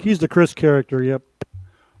Chris. No. He's the Chris character. Yep.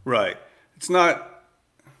 Right. It's not.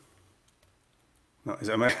 No,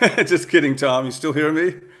 am I just kidding, Tom? You still hear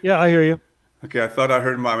me? Yeah, I hear you. Okay, I thought I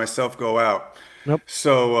heard myself go out. Nope.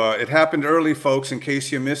 So it happened early, folks. In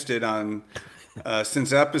case you missed it, on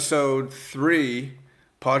since episode 3,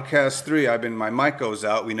 podcast 3, my mic goes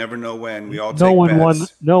out. We never know when. We all take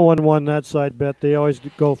bets. No one won that side bet. They always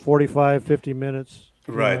go 45, 50 minutes.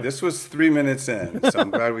 Right. This was 3 minutes in, so I'm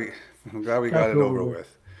glad we got it over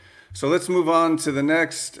with. So let's move on to the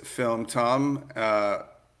next film, Tom,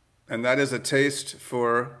 and that is A Taste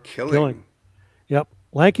for Killing. Yep.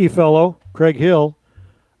 Lanky fellow, Craig Hill,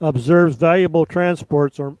 observes valuable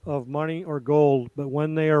transports of money or gold, but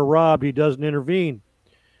when they are robbed, he doesn't intervene.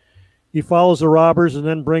 He follows the robbers and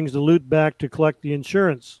then brings the loot back to collect the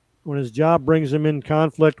insurance. When his job brings him in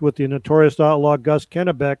conflict with the notorious outlaw Gus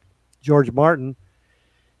Kennebec, George Martin,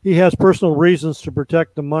 he has personal reasons to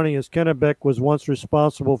protect the money, as Kennebec was once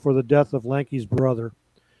responsible for the death of Lanky's brother.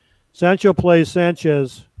 Sancho plays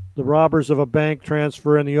Sanchez, the robbers of a bank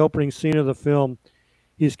transfer in the opening scene of the film.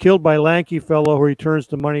 He's killed by Lanky fellow who returns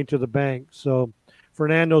the money to the bank. So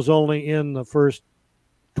Fernando's only in the first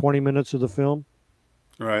 20 minutes of the film.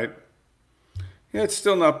 Right. Yeah, it's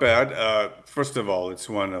still not bad. First of all, it's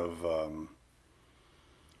one of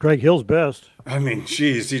Craig Hill's best. I mean,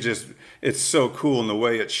 geez, it's so cool in the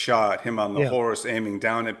way it's shot. Him on the horse aiming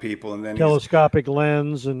down at people, and then telescopic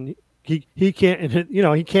lens, and he can't,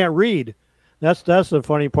 he can't read. That's the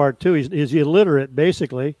funny part too. He's illiterate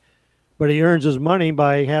basically, but he earns his money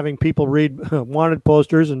by having people read wanted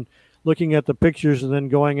posters and looking at the pictures and then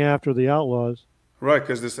going after the outlaws. Right,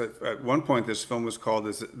 because at one point this film was called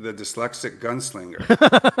The Dyslexic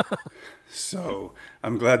Gunslinger. So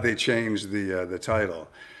I'm glad they changed the title.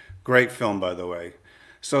 Great film, by the way.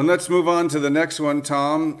 So let's move on to the next one,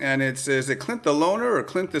 Tom. And is it Clint the Loner or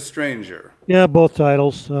Clint the Stranger? Yeah, both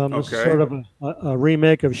titles. Okay. This is sort of a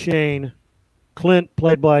remake of Shane. Clint,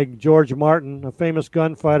 played by George Martin, a famous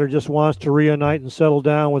gunfighter, just wants to reunite and settle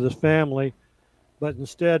down with his family, but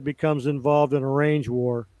instead becomes involved in a range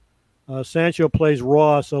war. Sancho plays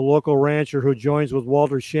Ross, a local rancher who joins with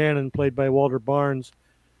Walter Shannon, played by Walter Barnes,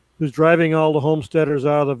 who's driving all the homesteaders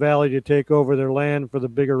out of the valley to take over their land for the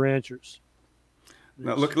bigger ranchers.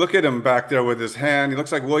 Now look at him back there with his hand. He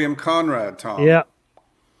looks like William Conrad, Tom. Yeah.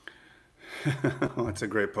 That's a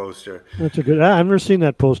great poster. I've never seen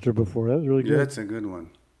that poster before. That was really good. Yeah, it's a good one.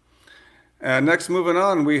 And next, moving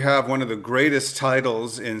on, we have one of the greatest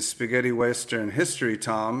titles in spaghetti western history,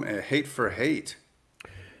 Tom, Hate for Hate.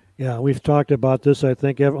 Yeah, we've talked about this, I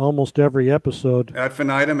think, almost every episode. Ad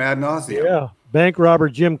infinitum, ad nauseum. Yeah. Bank robber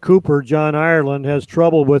Jim Cooper, John Ireland, has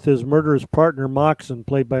trouble with his murderous partner, Moxon,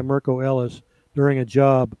 played by Mirko Ellis, during a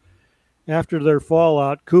job. After their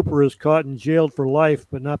fallout, Cooper is caught and jailed for life,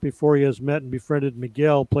 but not before he has met and befriended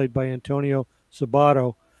Miguel, played by Antonio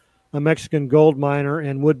Sabato, a Mexican gold miner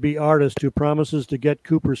and would-be artist who promises to get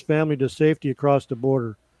Cooper's family to safety across the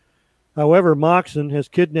border. However, Moxon has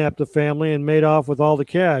kidnapped the family and made off with all the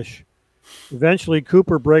cash. Eventually,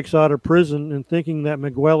 Cooper breaks out of prison and, thinking that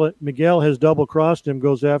Miguel has double-crossed him,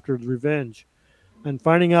 goes after his revenge. And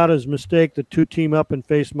finding out his mistake, the two team up and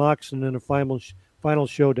face Moxon in a final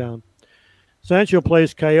showdown. Sancho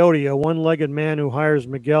plays Coyote, a one-legged man who hires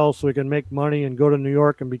Miguel so he can make money and go to New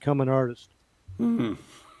York and become an artist.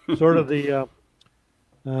 Sort of the,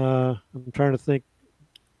 I'm trying to think,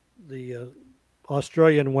 the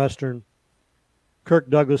Australian Western.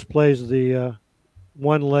 Kirk Douglas plays the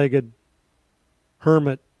one-legged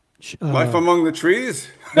hermit. Life Among the Trees?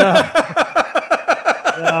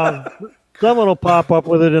 Someone will pop up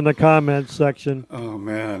with it in the comments section. Oh,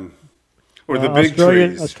 man. Or the big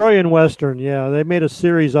trees. Australian Western, yeah. They made a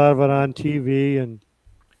series out of it on TV, and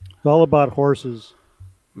it's all about horses.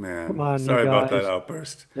 Man, come on, sorry about that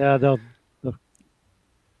outburst. Yeah,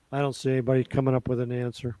 I don't see anybody coming up with an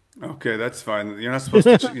answer. Okay, that's fine. You're not supposed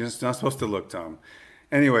to. You're not supposed to look, Tom.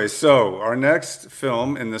 Anyway, so our next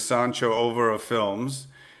film in the Sancho over of films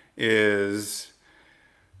is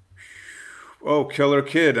Killer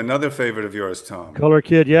Kid, another favorite of yours, Tom. Killer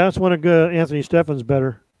Kid, yeah, it's one of Anthony Steffen's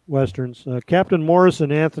better westerns. Captain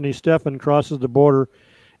Morrison Anthony Steffen crosses the border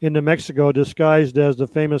into Mexico disguised as the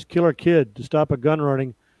famous Killer Kid to stop a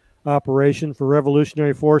gun-running operation for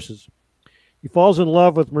revolutionary forces. He falls in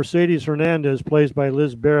love with Mercedes Hernandez, played by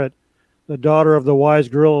Liz Barrett, the daughter of the wise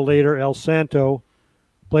guerrilla leader El Santo,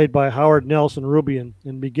 played by Howard Nelson Rubian,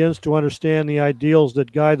 and begins to understand the ideals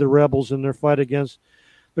that guide the rebels in their fight against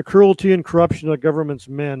the cruelty and corruption of the government's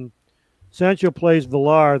men. Sancho plays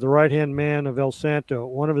Villar, the right-hand man of El Santo,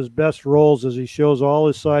 one of his best roles as he shows all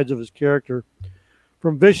his sides of his character,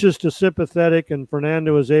 from vicious to sympathetic, and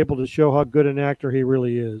Fernando is able to show how good an actor he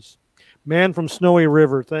really is. Man from Snowy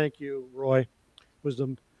River, thank you, Roy, was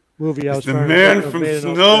the movie I was trying to think of. The Man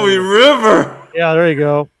from Snowy River! Yeah, there you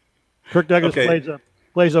go. Kirk Douglas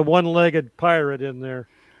plays a one-legged pirate in there.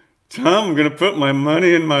 Tom, I'm going to put my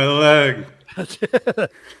money in my leg.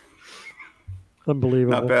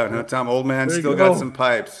 Unbelievable. Not bad, huh, Tom? Old man still got some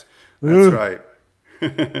pipes. That's right.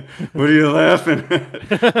 What are you laughing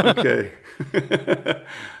at? Okay.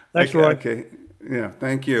 Thanks, Roy. Okay. Yeah,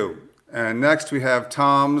 thank you. And next we have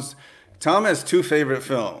Tom has two favorite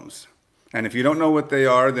films. And if you don't know what they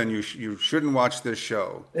are, then you shouldn't watch this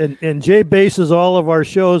show. And Jay bases all of our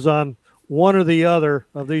shows on one or the other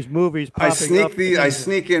of these movies popping up. I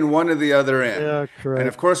sneak in one or the other in. Yeah, correct. And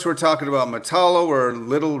of course we're talking about Metallo or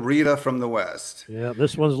Little Rita from the West. Yeah,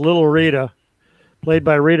 this one's Little Rita, played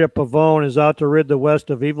by Rita Pavone, is out to rid the West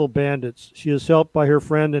of evil bandits. She is helped by her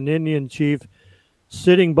friend and Indian chief,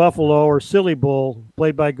 Sitting Buffalo or Silly Bull,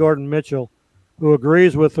 played by Gordon Mitchell, who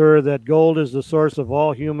agrees with her that gold is the source of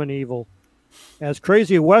all human evil. As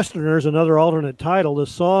Crazy Westerners, another alternate title, the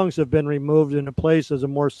songs have been removed and replaced as a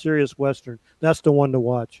more serious Western. That's the one to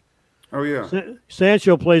watch. Oh, yeah.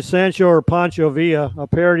 Sancho plays Sancho or Pancho Villa, a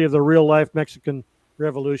parody of the real-life Mexican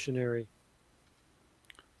revolutionary.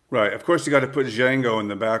 Right. Of course, you got to put Django in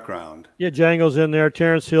the background. Yeah, Django's in there.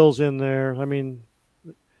 Terrence Hill's in there. I mean,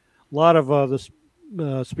 a lot of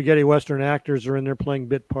the spaghetti Western actors are in there playing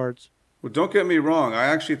bit parts. Well, don't get me wrong. I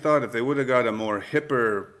actually thought if they would have got a more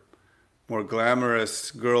hipper, more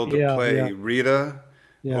glamorous girl to play Rita.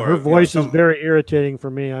 Yeah, or, her voice is very irritating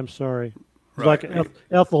for me. I'm sorry. It's like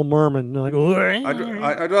Ethel Merman. Like,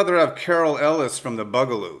 I'd rather have Carol Ellis from the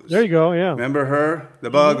Bugaloos. There you go, yeah. Remember her?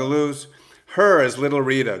 The Bugaloos? Her as Little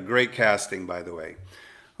Rita. Great casting, by the way.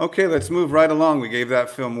 Okay, let's move right along. We gave that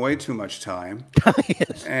film way too much time.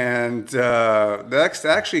 Yes. And next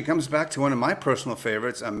actually comes back to one of my personal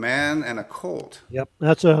favorites, A Man and a Colt. Yep,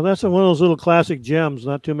 that's one of those little classic gems.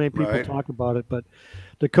 Not too many people talk about it. But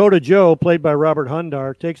Dakota Joe, played by Robert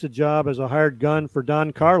Hundar, takes a job as a hired gun for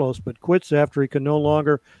Don Carlos, but quits after he can no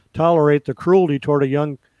longer tolerate the cruelty toward a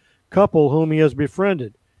young couple whom he has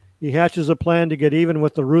befriended. He hatches a plan to get even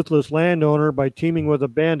with the ruthless landowner by teaming with a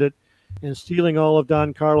bandit and stealing all of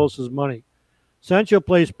Don Carlos's money. Sancho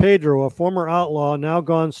plays Pedro, a former outlaw now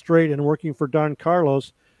gone straight and working for Don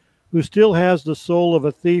Carlos, who still has the soul of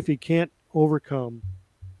a thief he can't overcome.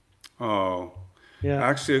 Oh, yeah.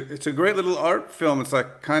 Actually, it's a great little art film. It's like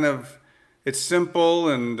it's simple,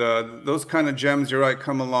 and those kind of gems, you're right,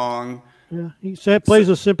 come along. Yeah, he plays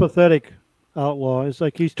a sympathetic outlaw. It's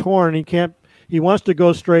like he's torn. He wants to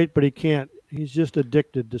go straight, but he can't. He's just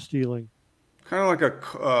addicted to stealing. Kind of like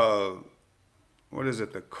what is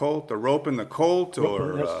it? The rope and the colt,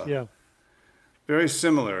 or very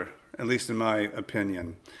similar, at least in my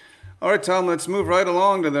opinion. All right, Tom, let's move right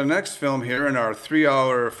along to the next film here in our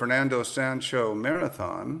 3-hour Fernando Sancho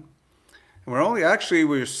marathon. And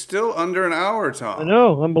we're still under an hour, I Tom.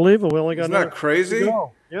 know, unbelievable. We only got Isn't another that 5 to crazy?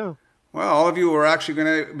 go. Yeah. Well, all of you are actually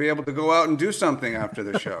going to be able to go out and do something after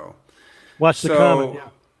the show. Watch the comet. So, Yeah.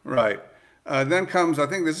 right. Then comes, I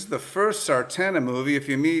think this is the first Sartana movie. If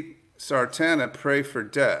you meet Sartana, pray for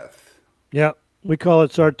death. Yeah. We call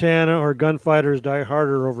it Sartana or Gunfighters Die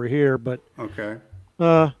Harder over here, but Okay.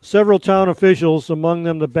 several town officials, among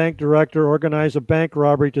them the bank director, organize a bank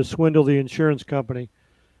robbery to swindle the insurance company.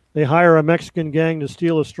 They hire a Mexican gang to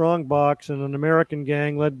steal a strong box and an American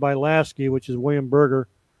gang led by Lasky, which is William Berger,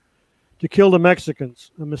 to kill the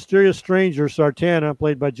Mexicans. A mysterious stranger, Sartana,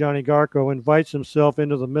 played by Johnny Garco, invites himself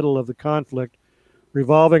into the middle of the conflict,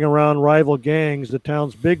 revolving around rival gangs, the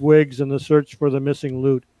town's bigwigs, and the search for the missing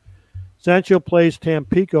loot. Sancho plays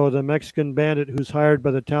Tampico, the Mexican bandit who's hired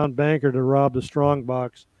by the town banker to rob the strong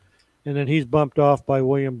box, and then he's bumped off by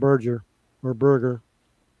William Berger.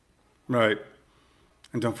 Right.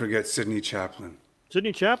 And don't forget Sidney Chaplin.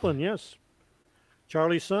 Sidney Chaplin, yes.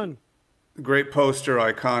 Charlie's son. Great poster,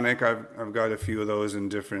 iconic. I've got a few of those in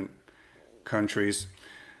different countries.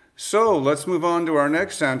 So let's move on to our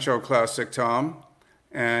next Sancho classic, Tom.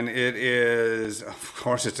 And it is, of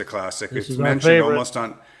course, it's a classic. This It's is our mentioned favorite. almost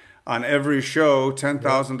on every show.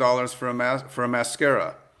 $10,000 for a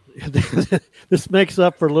mascara. This makes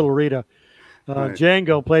up for Little Rita. Right.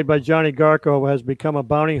 Django, played by Johnny Garco, has become a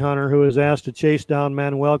bounty hunter who is asked to chase down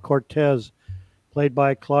Manuel Cortez, played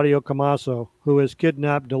by Claudio Camaso, who has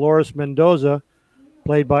kidnapped Dolores Mendoza,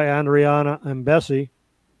 played by Adriana Ambesi.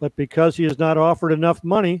 But because he is not offered enough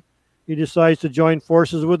money, he decides to join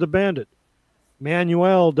forces with the bandit.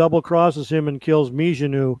 Manuel double crosses him and kills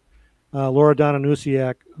Mijanu, Loredana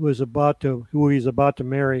Nusiak, who he's about to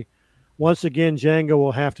marry. Once again, Django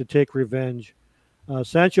will have to take revenge.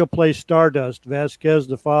 Sancho plays Stardust, Vasquez,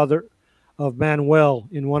 the father of Manuel,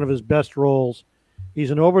 in one of his best roles.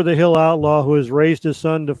 He's an over-the-hill outlaw who has raised his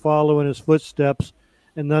son to follow in his footsteps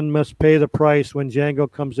and then must pay the price when Django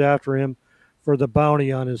comes after him for the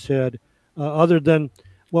bounty on his head. Other than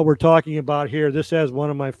what we're talking about here, this has one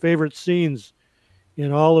of my favorite scenes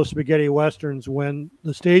in all of spaghetti westerns when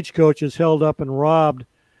the stagecoach is held up and robbed.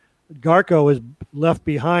 Garco is left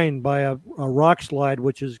behind by a rock slide,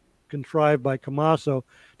 which is contrived by Camaso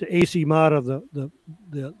to ace him out of the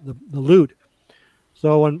loot.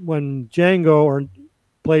 So when Django, or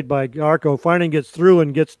played by Garco, finally gets through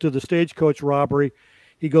and gets to the stagecoach robbery,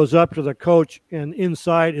 he goes up to the coach, and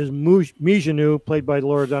inside is Mijanu, played by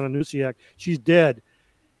Loredana Nusiak. She's dead.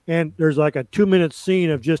 And there's like a 2-minute scene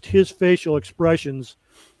of just his facial expressions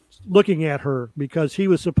looking at her, because he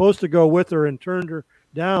was supposed to go with her and turned her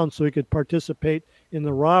down so he could participate in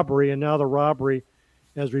the robbery, and now the robbery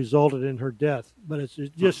has resulted in her death. But it's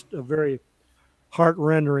just a very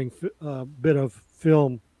heart-rendering bit of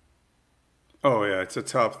film. Oh yeah, it's a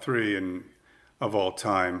top three of all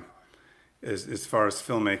time, as far as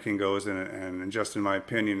filmmaking goes, and just in my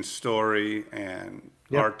opinion, story and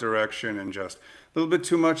art direction, and just a little bit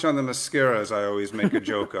too much on the mascara, as I always make a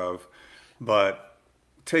joke of. But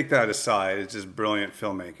take that aside, it's just brilliant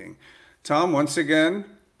filmmaking. Tom, once again,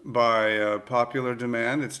 by popular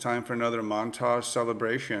demand, it's time for another montage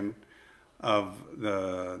celebration of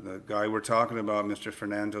the guy we're talking about, Mr.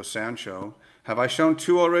 Fernando Sancho. Have I shown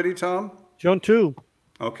 2 already, Tom? Shown 2.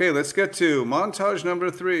 Okay, let's get to montage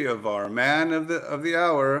number 3 of our man of the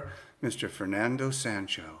hour, Mr. Fernando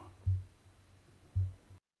Sancho.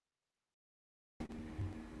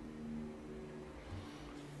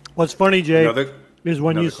 What's funny, Jay, is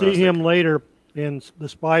when you another see classic. him later in the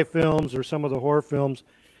spy films or some of the horror films,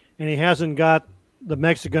 and he hasn't got the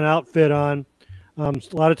Mexican outfit on. A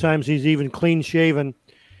lot of times he's even clean shaven.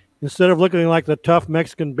 Instead of looking like the tough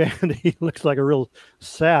Mexican bandit, he looks like a real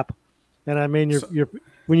sap. And I mean,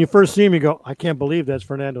 when you first see him, you go, I can't believe that's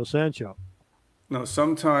Fernando Sancho. No,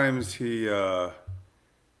 sometimes he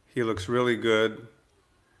looks really good,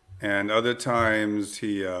 and other times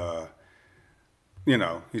he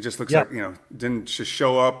just looks like, didn't just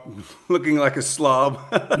show up looking like a slob.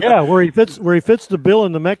 Yeah, where he fits the bill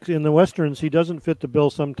in the westerns, he doesn't fit the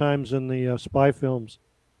bill sometimes in the spy films.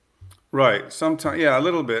 Right. Sometimes, yeah, a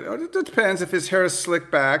little bit. It depends if his hair is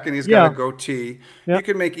slicked back and he's got a goatee. Yeah. You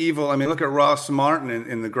can make evil. I mean, look at Ross Martin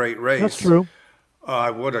in The Great Race. That's true.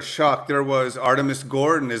 What a shock there was. Artemis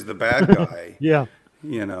Gordon is the bad guy. Yeah.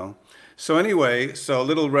 So anyway, so a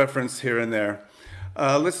little reference here and there.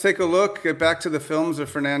 Let's take a look, get back to the films of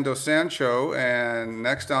Fernando Sancho. And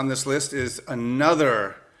next on this list is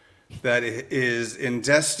another that is in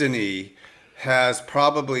destiny.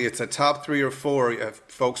 It's a top 3 or 4.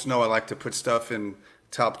 Folks know I like to put stuff in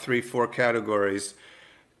top 3, 4 categories.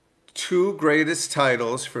 two greatest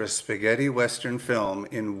titles for a spaghetti Western film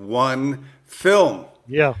in one film.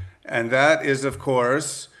 Yeah. And that is, of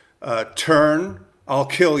course, Turn, I'll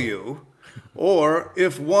Kill You, or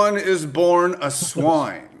If One is Born a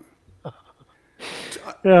Swine.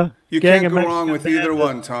 Yeah. You Gang can't of go wrong Mexican with either bandits.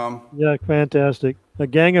 one, Tom. Yeah, fantastic. A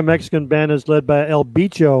gang of Mexican bandits led by El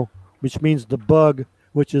Bicho, which means the bug,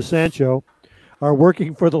 which is Sancho, are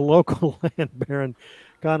working for the local land baron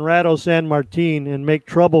Conrado San Martin and make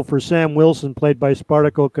trouble for Sam Wilson, played by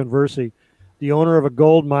Spartaco Conversi, the owner of a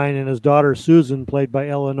gold mine, and his daughter Susan, played by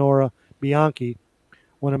Eleonora Bianchi,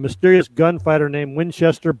 when a mysterious gunfighter named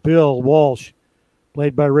Winchester Bill Walsh,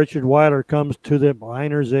 played by Richard Weiler, comes to the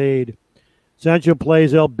miner's aid. Sancho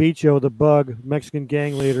plays El Bicho, the bug, Mexican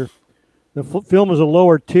gang leader. The film is a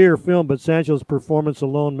lower tier film, but Sancho's performance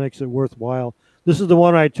alone makes it worthwhile. This is the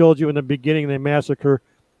one I told you in the beginning. They massacre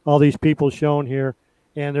all these people shown here,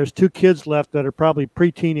 and there's two kids left that are probably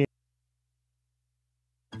pre-teenage.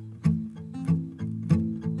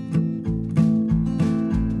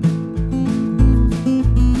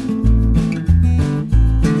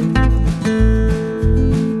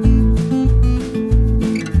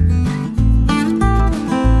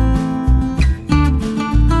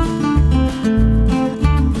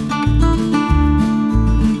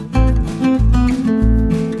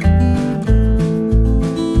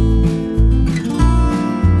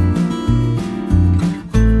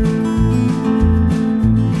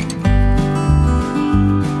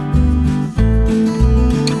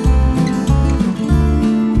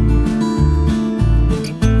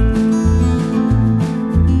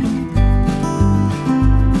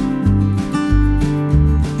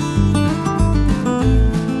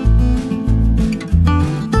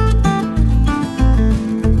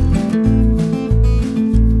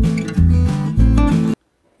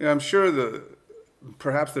 Yeah, I'm sure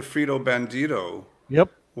perhaps the Frito Bandito Yep,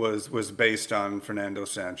 was based on Fernando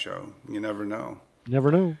Sancho. You never know.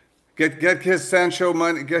 never know. Get his Sancho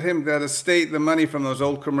money, get him that estate, the money from those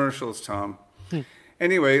old commercials, Tom.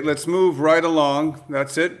 Anyway, let's move right along.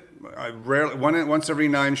 That's it. I rarely, once every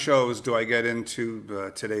 9 shows do I get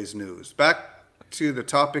into today's news. Back to the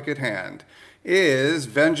topic at hand. Is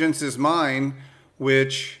Vengeance is Mine,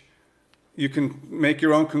 which you can make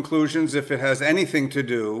your own conclusions if it has anything to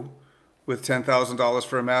do with $10,000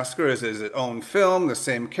 for a Massacre. Is it own film, the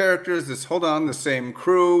same characters, the same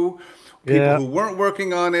crew, people who weren't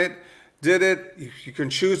working on it, did it. You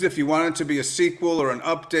can choose if you want it to be a sequel or an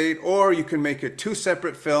update, or you can make it 2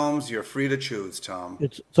 separate films. You're free to choose, Tom.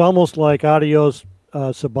 It's almost like Adios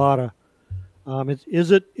Sabata.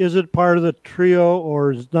 Is it part of the trio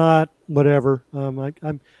or is not? Whatever.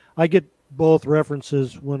 I get both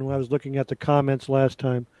references when I was looking at the comments last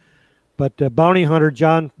time. But bounty hunter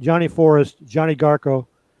Johnny Forrest, Johnny Garco,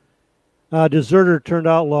 deserter turned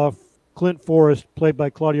outlaw Clint Forrest, played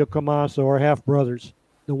by Claudio Camaso, are half brothers.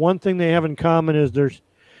 The one thing they have in common is their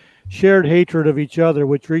shared hatred of each other,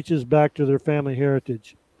 which reaches back to their family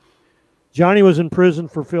heritage. Johnny was in prison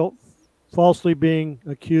for falsely being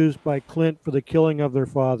accused by Clint for the killing of their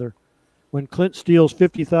father. When Clint steals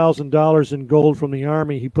 $50,000 in gold from the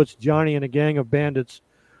army, he puts Johnny and a gang of bandits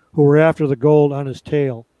who were after the gold on his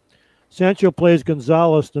tail. Sancho plays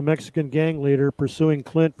Gonzalez, the Mexican gang leader, pursuing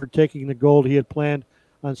Clint for taking the gold he had planned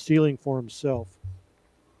on stealing for himself.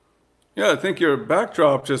 Yeah, I think your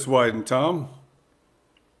backdrop just widened, Tom.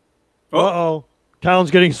 Uh-oh.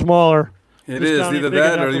 Town's getting smaller. It is either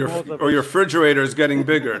that or your refrigerator is getting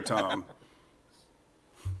bigger, Tom.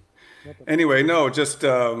 Anyway, no, just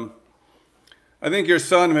I think your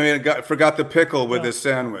son forgot the pickle with his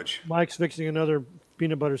sandwich. Mike's fixing another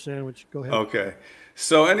peanut butter sandwich. Go ahead. Okay.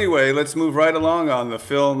 So anyway, let's move right along on the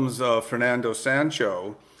films of Fernando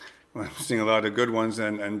Sancho. I'm seeing a lot of good ones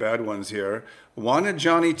and bad ones here. Wanted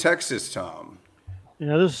Johnny Texas, Tom.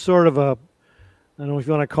 Yeah, this is sort of I don't know if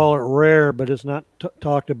you want to call it rare, but it's not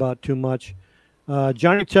talked about too much.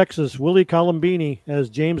 Johnny Texas, Willie Colombini as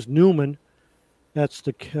James Newman, that's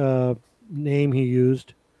the name he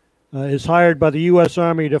used, is hired by the U.S.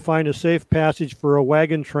 Army to find a safe passage for a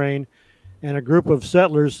wagon train and a group of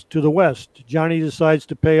settlers to the west. Johnny decides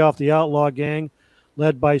to pay off the outlaw gang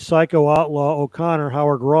led by psycho outlaw O'Connor,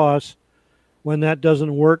 Howard Ross. When that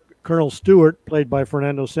doesn't work, Colonel Stewart, played by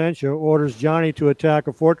Fernando Sancho, orders Johnny to attack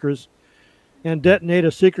a fortress and detonate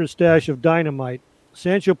a secret stash of dynamite.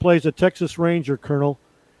 Sancho plays a Texas Ranger colonel.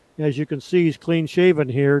 As you can see, he's clean-shaven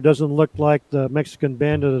here. Doesn't look like the Mexican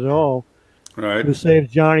bandit at all. Right. Who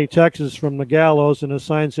saves Johnny Texas from the gallows and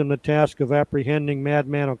assigns him the task of apprehending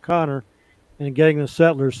Madman O'Connor and getting the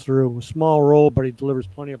settlers through. A small role, but he delivers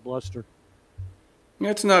plenty of bluster.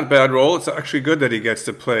 Yeah, it's not a bad role. It's actually good that he gets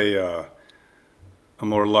to play a A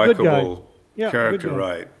more Good guy. likable Yeah, good character, guy.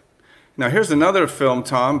 right? Now, here's another film,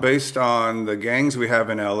 Tom, based on the gangs we have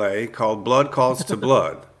in LA called Blood Calls to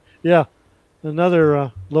Blood. Yeah,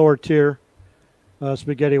 another lower tier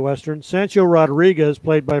spaghetti western. Sancho Rodriguez,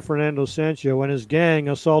 played by Fernando Sancho, and his gang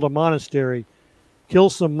assault a monastery, kill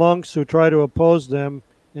some monks who try to oppose them,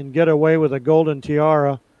 and get away with a golden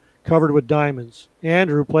tiara covered with diamonds.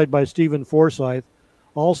 Andrew, played by Stephen Forsyth,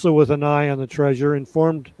 also with an eye on the treasure,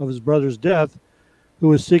 informed of his brother's death,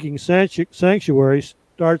 who is seeking sanctuary,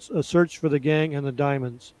 starts a search for the gang and the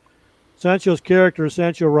diamonds. Sancho's character,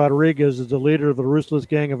 Sancho Rodriguez, is the leader of the ruthless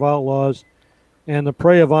gang of outlaws and the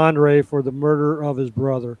prey of Andre for the murder of his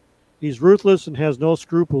brother. He's ruthless and has no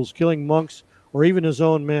scruples, killing monks or even his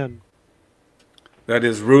own men. That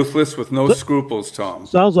is ruthless with no scruples, Tom.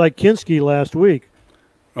 Sounds like Kinski last week.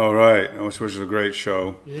 All right, which was a great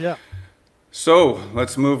show. Yeah. So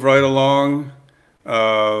let's move right along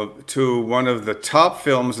to one of the top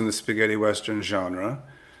films in the spaghetti western genre.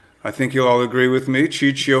 I think you'll all agree with me.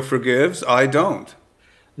 Ciccio Forgives. I don't.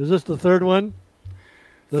 Is this the third one?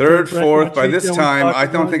 The Third, Frank fourth. By Ciccio this we time, talked I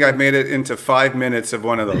don't about? think I've made it into 5 minutes of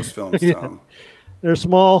one of those films, Yeah. Tom. They're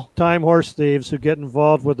small-time horse thieves who get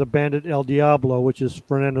involved with the bandit El Diablo, which is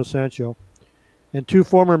Fernando Sancho, and two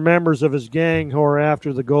former members of his gang who are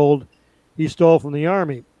after the gold he stole from the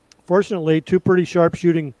army. Fortunately, two pretty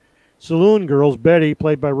sharpshooting saloon girls, Betty,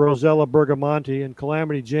 played by Rosella Bergamonte, and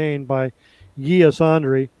Calamity Jane by Gia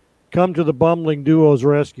Sondri, come to the bumbling duo's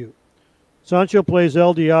rescue. Sancho plays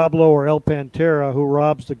El Diablo, or El Pantera, who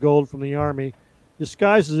robs the gold from the army,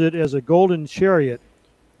 disguises it as a golden chariot.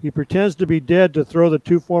 He pretends to be dead to throw the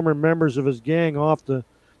two former members of his gang off the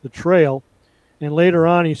trail, and later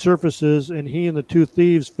on he surfaces and he and the two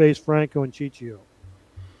thieves face Franco and Ciccio.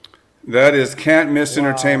 That is can't miss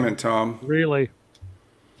entertainment, Tom. Really?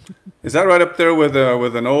 Is that right up there with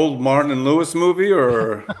an old Martin and Lewis movie,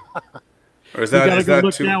 or is You that gotta is go that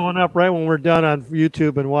look too that one up right when we're done on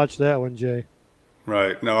YouTube and watch that one, Jay.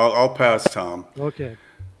 right? No, I'll pass, Tom. Okay.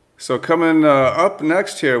 So coming up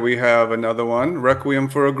next here, we have another one, Requiem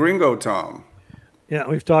for a Gringo, Tom. Yeah,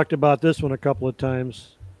 we've talked about this one a couple of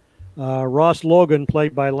times. Ross Logan,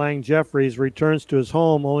 played by Lang Jeffries, returns to his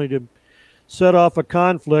home only to set off a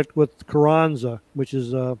conflict with Carranza, which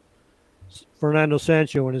is Fernando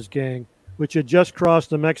Sancho and his gang, which had just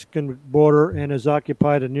crossed the Mexican border and has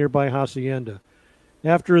occupied a nearby hacienda.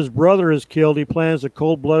 After his brother is killed, he plans a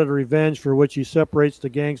cold-blooded revenge for which he separates the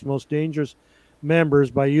gang's most dangerous members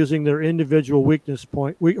by using their individual weak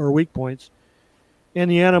points and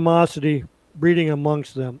the animosity breeding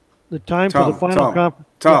amongst them. The time for the final conference.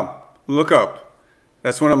 Tom, look up.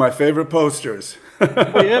 That's one of my favorite posters.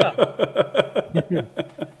 Oh, yeah.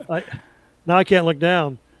 Now I can't look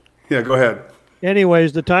down. Yeah, go ahead.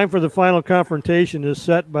 Anyways, the time for the final confrontation is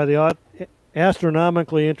set by the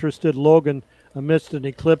astronomically interested Logan amidst an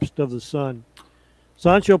eclipse of the sun.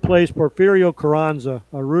 Sancho plays Porfirio Carranza,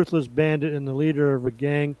 a ruthless bandit and the leader of a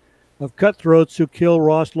gang of cutthroats who kill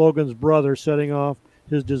Ross Logan's brother, setting off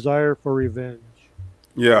his desire for revenge.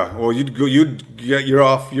 Yeah, well, you'd get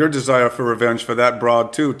your desire for revenge for that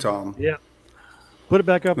broad too, Tom. Yeah. Put it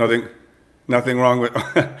back up. Nothing wrong with.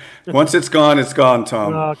 Once it's gone,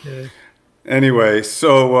 Tom. Okay. Anyway,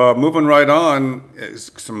 so moving right on, is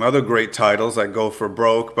some other great titles like Go for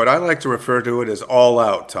Broke, but I like to refer to it as All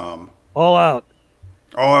Out, Tom. All Out.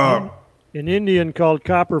 All Out. An Indian called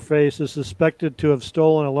Copperface is suspected to have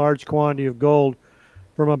stolen a large quantity of gold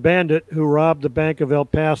from a bandit who robbed the Bank of El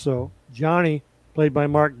Paso. Johnny, played by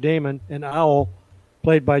Mark Damon, and Owl,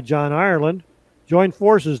 played by John Ireland, join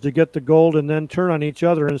forces to get the gold and then turn on each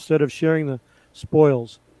other instead of sharing the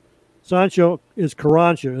spoils. Sancho is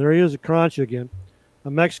Carranza, there he is, Carranza again,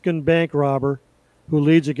 a Mexican bank robber who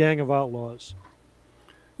leads a gang of outlaws.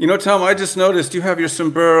 You know, Tom, I just noticed you have your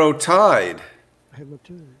sombrero tied. I have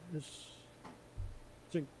it's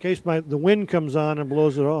in case the wind comes on and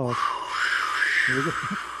blows it off. There we go.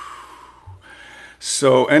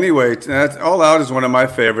 So anyway, All Out is one of my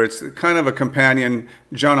favorites. Kind of a companion,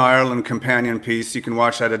 John Ireland companion piece. You can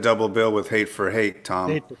watch that a double bill with Hate for Hate, Tom.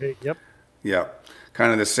 Hate for Hate, yep. Yeah,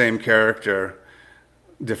 kind of the same character,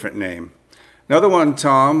 different name. Another one,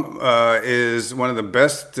 Tom, is one of the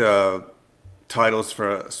best titles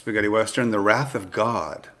for a spaghetti western, The Wrath of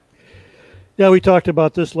God. Yeah, we talked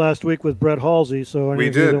about this last week with Brett Halsey, so any We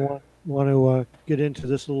of you did. that want to get into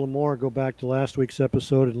this a little more, go back to last week's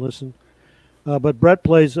episode and listen. But Brett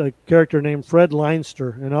plays a character named Fred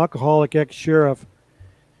Leinster, an alcoholic ex-sheriff.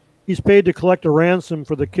 He's paid to collect a ransom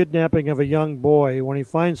for the kidnapping of a young boy. When he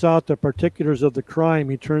finds out the particulars of the crime,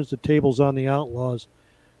 he turns the tables on the outlaws.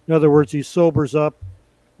 In other words, he sobers up,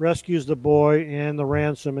 rescues the boy and the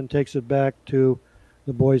ransom, and takes it back to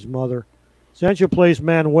the boy's mother. Sancho plays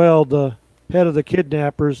Manuel, the head of the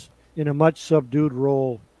kidnappers, in a much subdued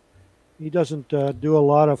role. He doesn't do a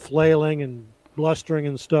lot of flailing and blustering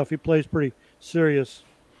and stuff. He plays pretty serious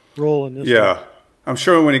role in this one. Yeah. I'm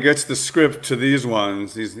sure when he gets the script to these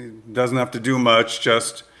ones, he doesn't have to do much,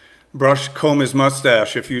 just comb his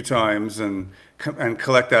mustache a few times and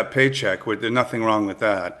collect that paycheck. There's nothing wrong with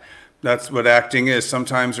that. That's what acting is.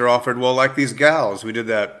 Sometimes they're offered, well, like these gals. We did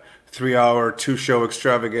that 3-hour, 2-show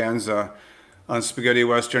extravaganza on spaghetti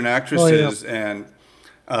western actresses, and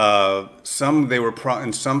in some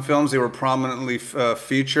films they were prominently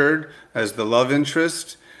featured as the love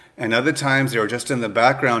interest, and other times they were just in the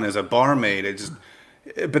background as a barmaid.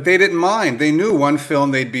 But they didn't mind. They knew one film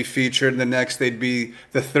they'd be featured, and the next they'd be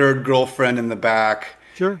the third girlfriend in the back.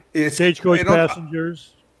 Sure. Stagecoach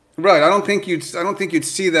Passengers. Right. I don't think you'd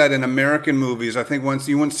see that in American movies. I think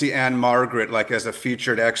you wouldn't see Anne Margaret like as a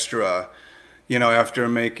featured extra, after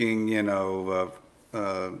making,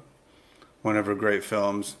 one of her great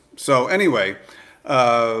films. So anyway,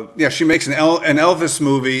 she makes an Elvis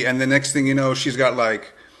movie, and the next thing you know, she's got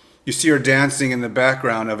you see her dancing in the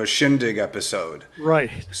background of a Shindig episode.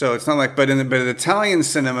 Right. So it's not like, but in Italian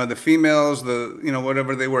cinema, the females,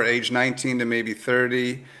 whatever they were, age 19 to maybe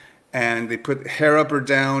 30, and they put hair up or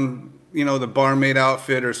down, the barmaid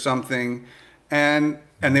outfit or something, and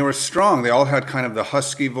they were strong. They all had kind of the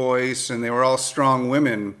husky voice, and they were all strong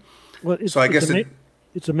women. Well, it's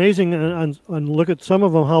amazing, and look at some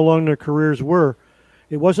of them, how long their careers were.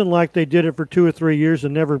 It wasn't like they did it for 2 or 3 years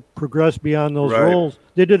and never progressed beyond those roles.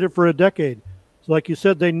 They did it for a decade. So like you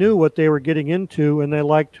said, they knew what they were getting into, and they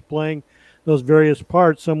liked playing those various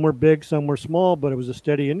parts. Some were big, some were small, but it was a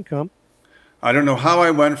steady income. I don't know how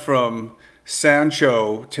I went from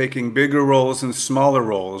Sancho taking bigger roles and smaller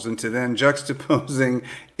roles into then juxtaposing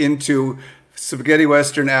into spaghetti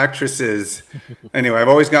western actresses. Anyway, I've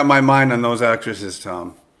always got my mind on those actresses,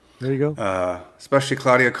 Tom. There you go. Especially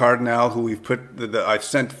Claudia Cardinal, who we've put, I've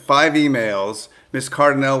sent 5 emails. Miss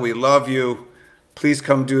Cardinal, we love you. Please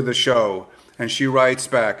come do the show. And she writes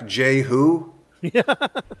back, Jay who? Yeah.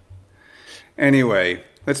 Anyway,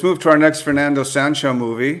 let's move to our next Fernando Sancho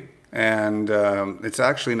movie. And it's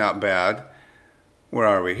actually not bad. Where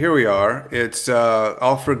are we? Here we are. It's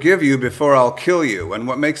I'll Forgive You Before I'll Kill You. And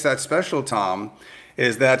what makes that special, Tom,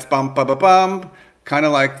 is that's bum, bum, bum, bum, kind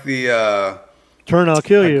of like the... Turn, I'll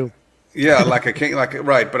Kill You. Yeah,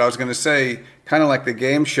 right. But I was going to say, kind of like the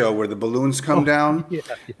game show where the balloons come down. Yeah.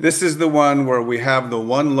 This is the one where we have the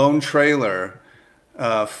one lone trailer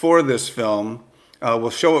for this film. We'll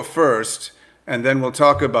show it first, and then we'll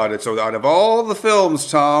talk about it. So out of all the films,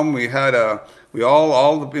 Tom, we had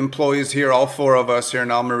all the employees here, all 4 of us here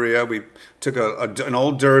in Almeria, we took an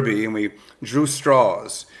old derby and we drew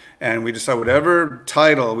straws, and we decided whatever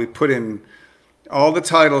title we put in. All the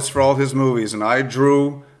titles for all his movies, and I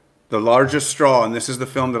drew the largest straw, and this is the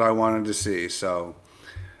film that I wanted to see. So,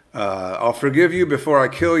 I'll Forgive You Before I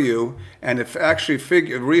Kill You, and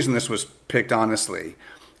the reason this was picked, honestly,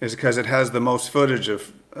 is because it has the most footage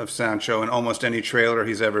of Sancho in almost any trailer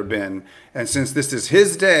he's ever been, and since this is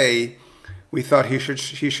his day, we thought he should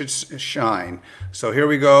shine. So here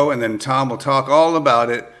we go, and then Tom will talk all about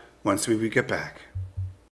it once we get back.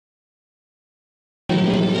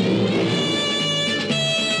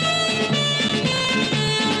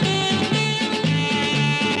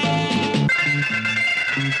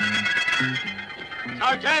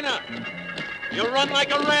 Sartana, you run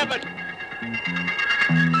like a rabbit.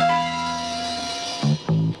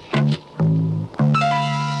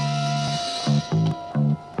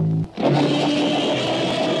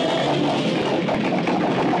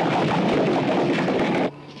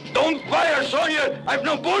 Don't fire, Sonia! I've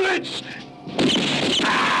no bullets!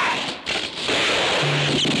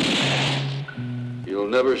 You'll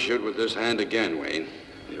never shoot with this hand again, Wayne.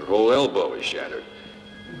 Your whole elbow is shattered.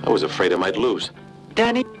 I was afraid I might lose.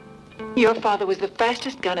 Danny, your father was the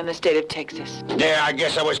fastest gun in the state of Texas. Yeah, I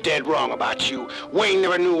guess I was dead wrong about you. Wayne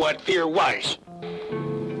never knew what fear was.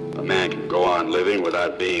 A man can go on living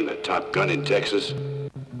without being the top gun in Texas.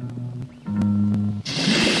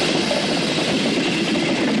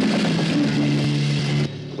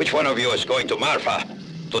 Which one of you is going to Marfa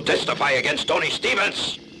to testify against Tony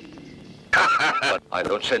Stevens? But I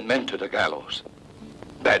don't send men to the gallows.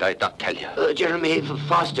 That I not tell you. Jeremy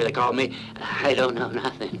Foster, they call me. I don't know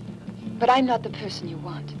nothing. But I'm not the person you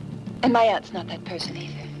want. And my aunt's not that person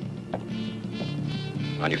either.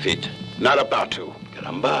 On your feet. Not about to.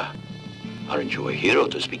 Caramba. Aren't you a hero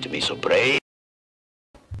to speak to me so brave?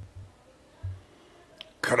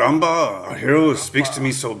 Caramba, a hero speaks to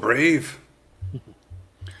me so brave.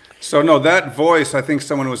 So no, that voice, I think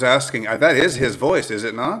someone was asking, that is his voice, is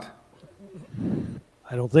it not?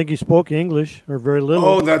 I don't think he spoke English or very little.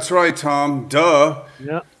 Oh, that's right, Tom. Duh.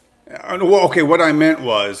 Yeah. Well, okay, what I meant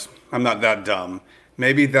was, I'm not that dumb.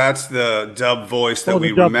 Maybe that's the dub voice that we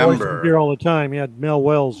the dub voice remember. you hear all the time. Yeah, Mel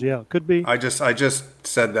Wells. Yeah, could be. I just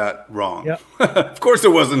said that wrong. Yeah. Of course,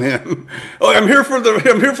 it wasn't him. Oh, I'm here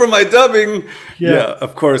for my dubbing. Yeah,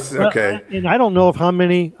 of course. Okay. And I don't know if how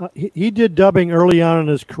many he did dubbing early on in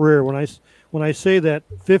his career. When I say that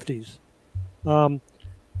 50s,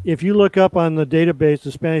 if you look up on the database,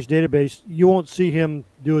 the Spanish database, you won't see him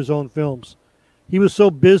do his own films. He was so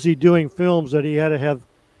busy doing films that he had to have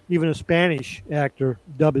even a Spanish actor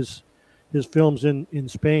dub his films in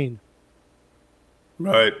Spain.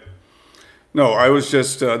 Right. No, I was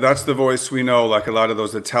just, that's the voice we know, like a lot of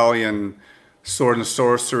those Italian sword and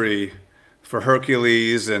sorcery for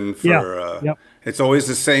Hercules and for, it's always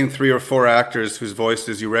the same 3 or 4 actors whose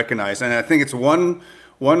voices you recognize. And I think it's one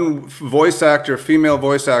voice actor, female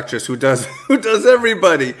voice actress who does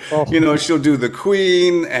everybody. Oh. You know, she'll do the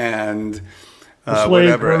Queen and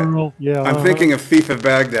whatever. Girl. Yeah, I'm thinking of Thief of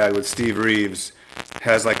Baghdad with Steve Reeves.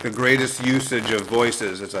 Has like the greatest usage of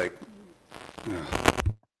voices. It's like,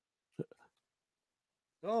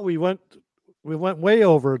 oh, we went way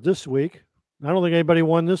over this week. I don't think anybody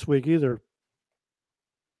won this week either.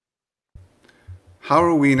 How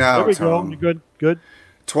are we now, there we Tom? Go. Good.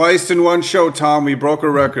 Twice in one show, Tom. We broke a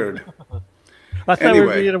record. I thought we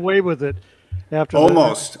were getting away with it. After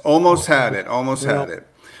almost had it.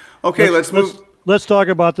 Okay, let's move. Let's talk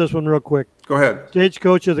about this one real quick. Go ahead.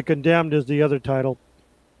 Stagecoach of the Condemned is the other title.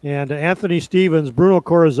 And Anthony Stevens, Bruno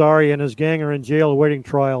Corazzari, and his gang are in jail awaiting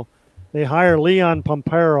trial. They hire Leon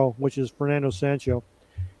Pampero, which is Fernando Sancho,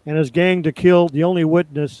 and his gang to kill the only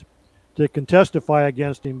witness that can testify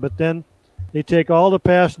against him. But then they take all the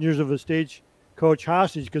passengers of the stagecoach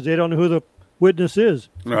hostage because they don't know who the witness is.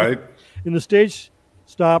 Right. In the stage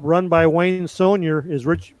stop run by Wayne Sonier is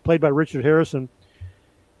played by Richard Harrison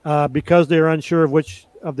because they are unsure of which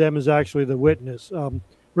of them is actually the witness.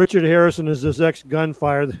 Richard Harrison is this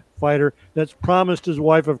ex-gunfighter that's promised his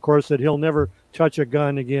wife, of course, that he'll never touch a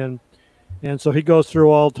gun again. And so he goes through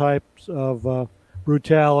all types of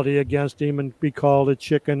brutality against him and be called a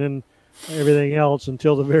chicken and everything else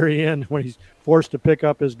until the very end when he's forced to pick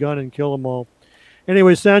up his gun and kill them all.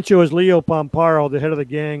 Anyway, Sancho is Leo Pamparo, the head of the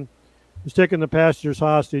gang, who's taking the passengers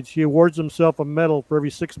hostage. He awards himself a medal for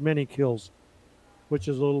every 6 men he kills, which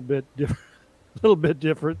is a little bit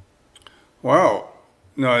different. Wow.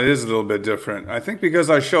 No, it is a little bit different. I think because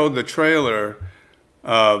I showed the trailer,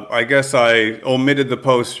 I guess I omitted the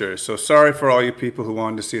poster. So sorry for all you people who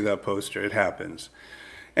wanted to see that poster. It happens.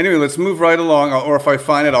 Anyway, let's move right along. Or if I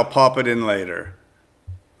find it, I'll pop it in later.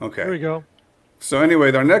 Okay. There we go. So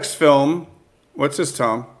anyway, our next film, what's this,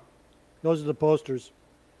 Tom? Those are the posters.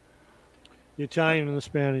 The Italian and the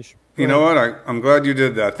Spanish. You know what? I'm glad you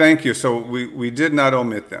did that. Thank you. So we did not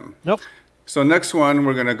omit them. Nope. So next one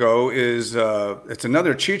we're going to go is, it's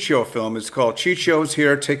another Chicho film. It's called Chicho's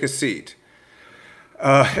Here, Take a Seat.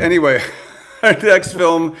 Anyway, our next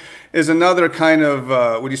film is another kind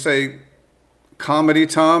of, would you say, comedy,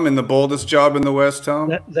 Tom, in The Boldest Job in the West,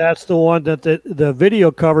 Tom? That's the one that the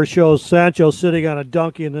video cover shows Sancho sitting on a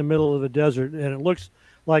donkey in the middle of the desert, and it looks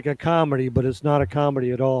like a comedy, but it's not a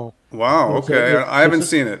comedy at all. Wow, okay. I haven't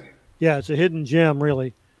seen it. Yeah, it's a hidden gem,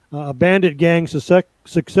 really. A bandit gang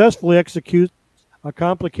successfully executes a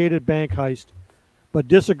complicated bank heist, but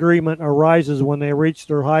disagreement arises when they reach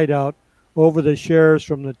their hideout over the shares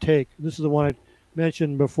from the take. This is the one I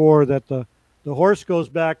mentioned before, that the horse goes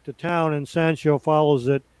back to town and Sancho follows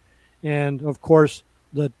it, and of course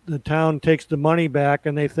the town takes the money back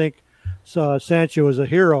and they think Sancho is a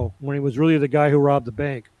hero when he was really the guy who robbed the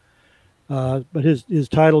bank. But his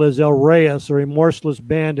title is El Reyes, or remorseless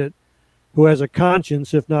bandit who has a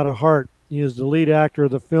conscience if not a heart. He is the lead actor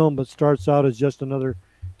of the film, but starts out as just another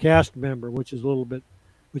cast member, which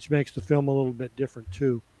makes the film a little bit different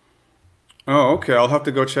too. Oh, okay. I'll have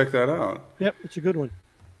to go check that out. Yep, it's a good one.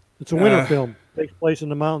 It's a winter film. Takes place in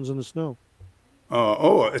the mountains in the snow.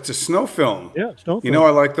 Oh, it's a snow film. Yeah, snow film. You know,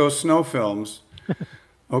 I like those snow films.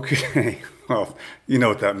 Okay. Well, you know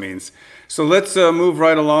what that means. So let's move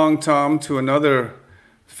right along, Tom, to another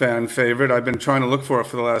fan favorite. I've been trying to look for it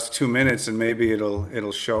for the last 2 minutes, and maybe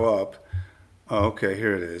it'll show up. Oh, okay,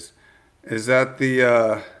 here it is. Is that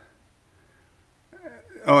the...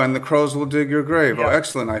 Oh, and The Crows Will Dig Your Grave. Yep. Oh,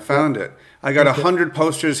 excellent. I found it. I got 100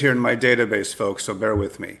 posters here in my database, folks, so bear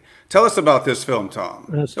with me. Tell us about this film, Tom.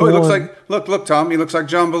 He looks like... Look, Tom, he looks like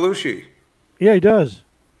John Belushi. Yeah, he does.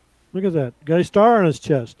 Look at that. Got a star on his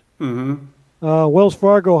chest. Mm-hmm. Wells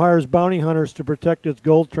Fargo hires bounty hunters to protect its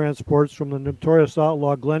gold transports from the notorious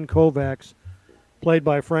outlaw Glenn Kovacs, played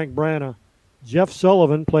by Frank Branagh. Jeff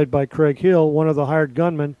Sullivan, played by Craig Hill, one of the hired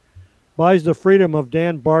gunmen, buys the freedom of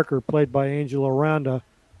Dan Barker, played by Angel Aranda,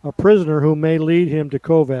 a prisoner who may lead him to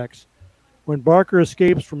Kovacs. When Barker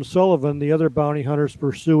escapes from Sullivan, the other bounty hunters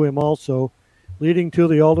pursue him also, leading to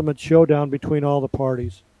the ultimate showdown between all the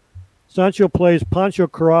parties. Sancho plays Pancho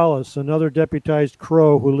Corrales, another deputized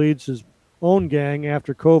crow who leads his own gang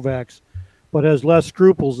after Kovacs, but has less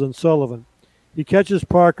scruples than Sullivan. He catches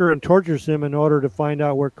Parker and tortures him in order to find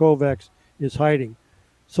out where Kovacs is hiding.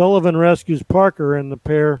 Sullivan rescues Parker and the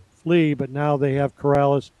pair flee, but now they have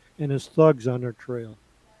Corrales and his thugs on their trail.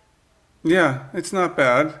 Yeah, it's not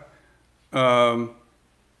bad. I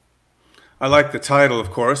like the title, of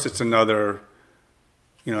course. It's another,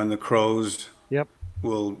 and the crows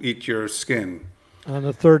will eat your skin. On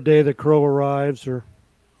the third day, the crow arrives, or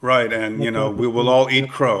right, and we will all eat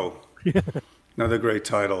crow. Another great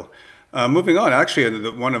title. Moving on, actually,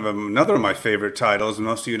 another of my favorite titles.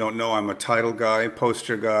 Most of you don't know I'm a title guy,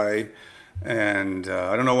 poster guy, and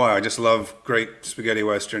I don't know why. I just love great spaghetti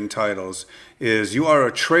western titles. Is "You Are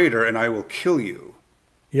a Traitor and I Will Kill You."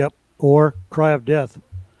 Yep, or "Cry of Death."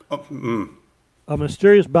 A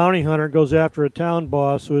mysterious bounty hunter goes after a town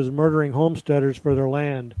boss who is murdering homesteaders for their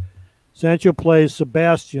land. Sancho plays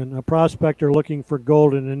Sebastian, a prospector looking for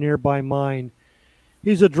gold in a nearby mine.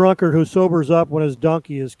 He's a drunkard who sobers up when his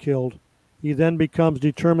donkey is killed. He then becomes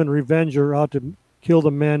determined revenger out to kill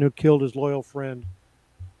the men who killed his loyal friend.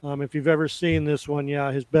 If you've ever seen this one,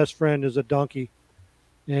 his best friend is a donkey.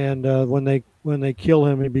 And when they kill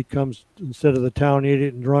him, he becomes, instead of the town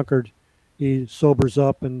idiot and drunkard, he sobers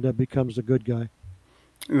up and becomes a good guy.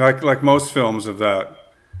 Like most films of that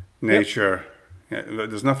nature. Yep. Yeah,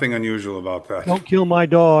 there's nothing unusual about that. Don't kill my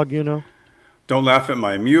dog, Don't laugh at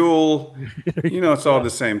my mule. It's all the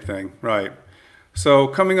same thing. Right. So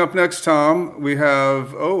coming up next, Tom, we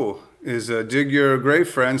have, Dig Your Grave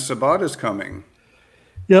Friend, Sabata's coming.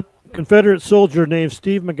 Yep. Confederate soldier named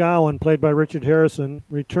Steve McGowan, played by Richard Harrison,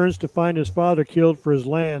 returns to find his father killed for his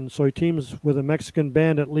land, so he teams with a Mexican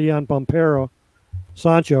bandit, Leon Pampero,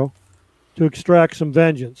 Sancho, to extract some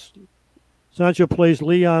vengeance. Sancho plays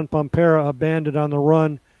Leon Pampera, a bandit on the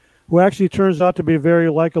run, who actually turns out to be a very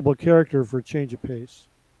likable character for a change of pace.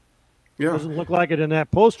 Yeah. Doesn't look like it in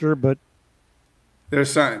that poster, but... There's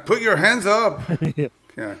sign. Put your hands up! Yeah.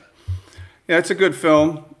 Yeah, it's a good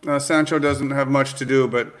film. Sancho doesn't have much to do,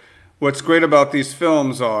 but what's great about these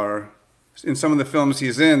films are, in some of the films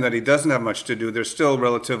he's in that he doesn't have much to do, they're still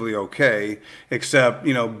relatively okay, except,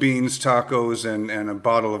 beans, tacos, and a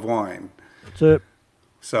bottle of wine. That's it.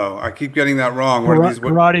 So I keep getting that wrong.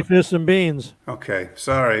 Karate Fists and Beans. Okay,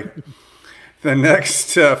 sorry. The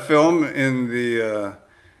next film in the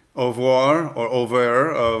oeuvre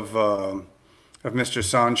of Mr.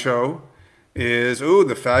 Sancho is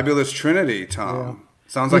the Fabulous Trinity. Tom,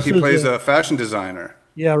 sounds like he plays a fashion designer.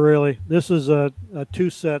 Yeah, really. This is a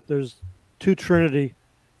two-set. There's two Trinity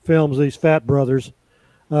films. These fat brothers,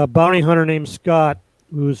 bounty hunter named Scott,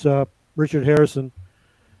 who's Richard Harrison,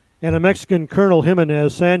 and a Mexican Colonel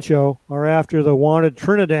Jimenez, Sancho, are after the wanted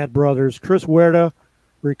Trinidad brothers, Chris Huerta,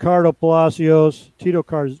 Ricardo Palacios, Tito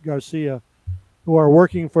Garcia, who are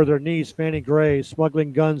working for their niece, Fanny Gray,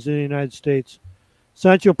 smuggling guns in the United States.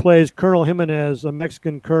 Sancho plays Colonel Jimenez, a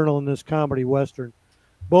Mexican colonel in this comedy western.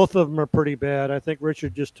 Both of them are pretty bad. I think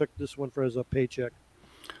Richard just took this one as a paycheck.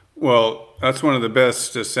 Well, that's one of the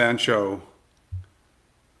best Sancho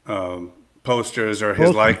posters, or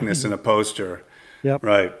his likeness in a poster. Yep.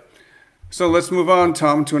 Right. So let's move on,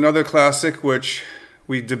 Tom, to another classic, which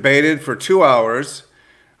we debated for 2 hours.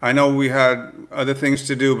 I know we had other things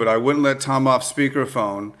to do, but I wouldn't let Tom off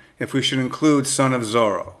speakerphone if we should include Son of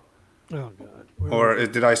Zorro. Oh, God. Or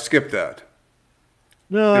did I skip that?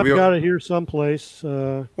 No, I've got it here someplace.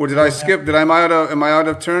 Or did I skip? Am I out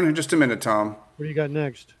of turn? Just a minute, Tom. What do you got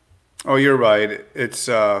next? Oh, you're right. It's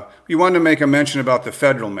you wanted to make a mention about the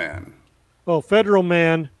Federal Man. Oh, Federal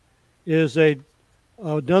Man is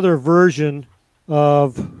another version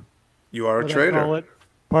of You Are a Traitor.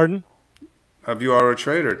 Pardon? Of You Are a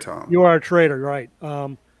Traitor, Tom. You Are a Traitor, right.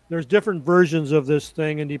 There's different versions of this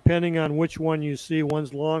thing, and depending on which one you see,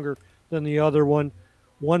 one's longer than the other one.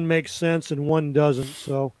 One makes sense and one doesn't.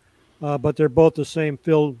 So, but they're both the same,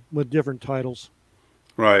 filled with different titles.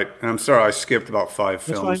 Right. And I'm sorry I skipped about 5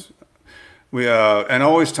 films. That's fine. We and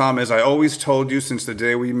always, Tom, as I always told you since the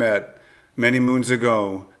day we met many moons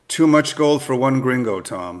ago, too much gold for one gringo,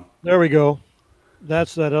 Tom. There we go.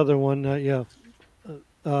 That's that other one.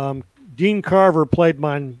 Dean Carver played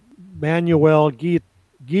by Manuel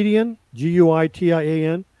Guitian,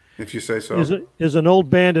 Guitian. if you say so. Is an old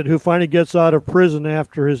bandit who finally gets out of prison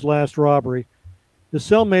after his last robbery. His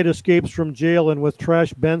cellmate escapes from jail, and with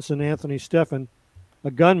Trash Benson, Anthony Steffen,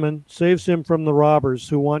 a gunman, saves him from the robbers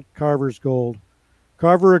who want Carver's gold.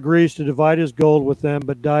 Carver agrees to divide his gold with them,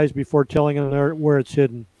 but dies before telling them where it's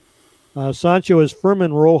hidden. Sancho is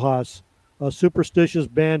Fermin Rojas, a superstitious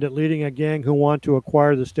bandit leading a gang who want to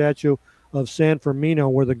acquire the statue of San Fermino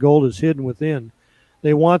where the gold is hidden within.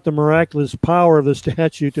 They want the miraculous power of the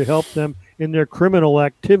statue to help them in their criminal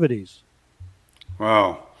activities.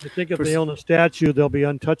 Wow. I think if they own the statue, they'll be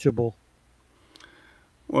untouchable.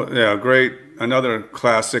 Well, yeah, great. Another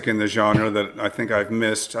classic in the genre that I think I've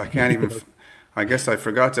missed. I can't even, I guess I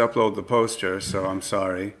forgot to upload the poster, so I'm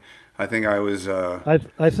sorry. I think I was...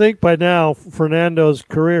 I think by now Fernando's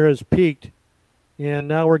career has peaked, and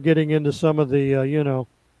now we're getting into some of the,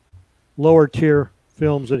 lower tier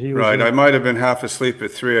films that he was Right, in. I might have been half asleep at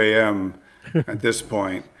 3 a.m. at this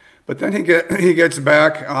point. But then he gets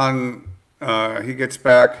back on...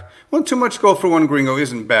 Well, Too Much Gold for One Gringo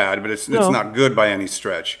isn't bad, but it's not good by any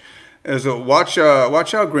stretch. Watch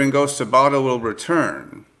out, Gringo, Sabata will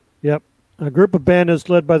return. Yep. A group of bandits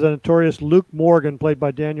led by the notorious Luke Morgan, played by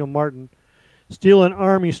Daniel Martin, steal an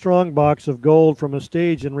army strongbox of gold from a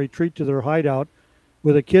stage and retreat to their hideout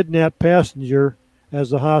with a kidnapped passenger as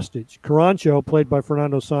the hostage. Carancho, played by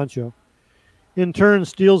Fernando Sancho, in turn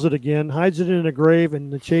steals it again, hides it in a grave,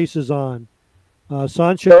 and the chase is on.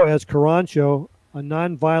 Sancho as Carancho, a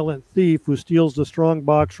non-violent thief who steals the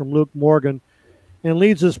strongbox from Luke Morgan and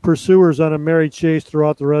leads his pursuers on a merry chase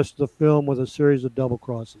throughout the rest of the film with a series of double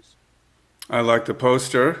crosses. I like the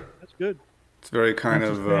poster. That's good. It's very kind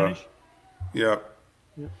of... Yeah.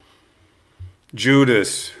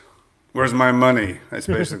 Judas, where's my money? That's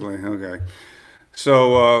basically, okay.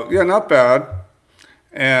 So, not bad.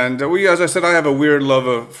 And as I said, I have a weird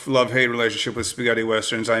love-hate relationship with spaghetti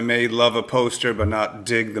westerns. I may love a poster but not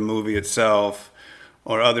dig the movie itself.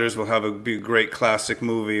 Or others will be a great classic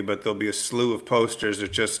movie, but there'll be a slew of posters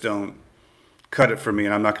that just don't cut it for me.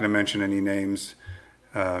 And I'm not going to mention any names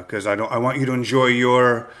because I want you to enjoy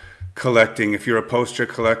your collecting. If you're a poster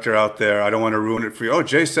collector out there, I don't want to ruin it for you. Oh,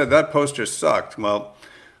 Jay said that poster sucked. Well,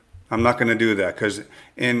 I'm not going to do that because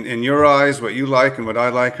in your eyes, what you like and what I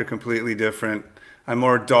like are completely different. I'm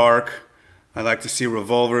more dark. I like to see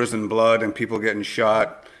revolvers and blood and people getting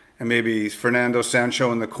shot. And maybe Fernando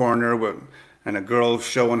Sancho in the corner and a girl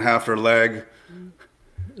showing half her leg.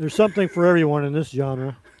 There's something for everyone in this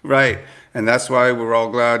genre. Right. And that's why we're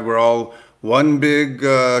all glad we're all one big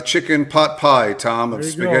chicken pot pie, Tom, of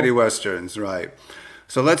spaghetti westerns. Right.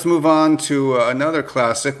 So let's move on to another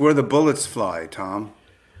classic, Where the Bullets Fly, Tom.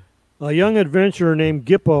 A young adventurer named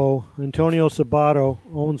Gippo, Antonio Sabato,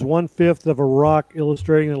 owns 1/5 of a rock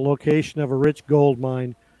illustrating the location of a rich gold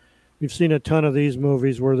mine. We've seen a ton of these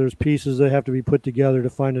movies where there's pieces that have to be put together to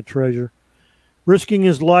find a treasure. Risking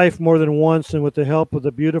his life more than once and with the help of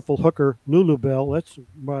the beautiful hooker, Lulu Bell, that's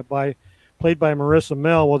played by Marissa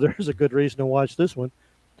Mel. Well, there's a good reason to watch this one.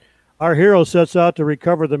 Our hero sets out to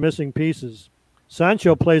recover the missing pieces.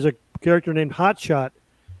 Sancho plays a character named Hotshot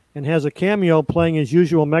and has a cameo playing his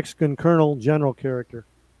usual Mexican Colonel General character.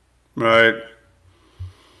 Right.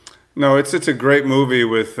 No, it's a great movie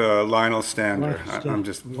with Lionel Stander. I'm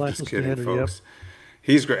just kidding, folks. Yep.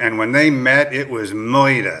 He's great. And when they met, it was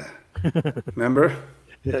Moida. Remember?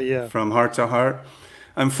 Yeah. From Heart to Heart.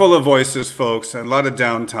 I'm full of voices, folks. A lot of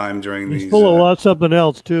downtime during these. He's full of a lot of something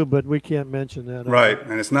else too, but we can't mention that. Right,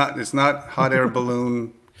 and it's not hot air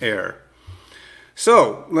balloon air.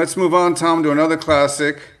 So let's move on, Tom, to another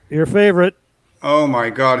classic. Your favorite. Oh my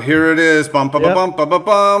God! Here it is. Bum bum bum bum bum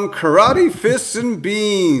bum. Karate Fists and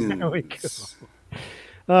Beans. There we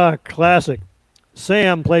go. Classic.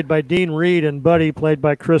 Sam, played by Dean Reed, and Buddy, played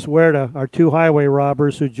by Chris Huerta, are two highway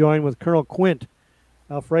robbers who join with Colonel Quint,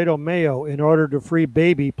 Alfredo Mayo, in order to free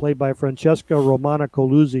Baby, played by Francesca Romana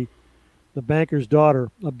Coluzzi, the banker's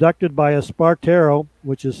daughter, abducted by Espartero,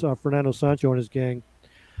 which is Fernando Sancho and his gang.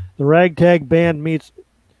 The ragtag band meets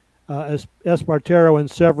Espartero in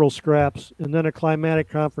several scraps, and then a climatic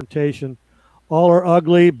confrontation. All are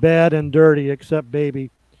ugly, bad, and dirty except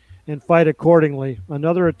Baby, and fight accordingly.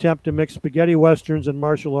 Another attempt to mix spaghetti westerns and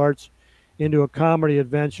martial arts into a comedy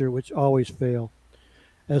adventure, which always fail.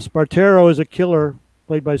 Espartero is a killer,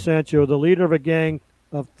 played by Sancho, the leader of a gang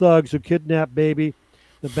of thugs who kidnap Baby,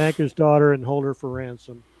 the banker's daughter, and hold her for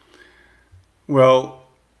ransom. Well,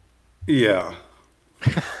 yeah.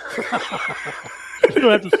 You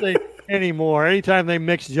don't have to say any more. Anytime they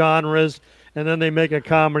mix genres and then they make a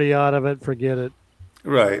comedy out of it, forget it.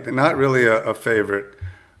 Right. Not really a favorite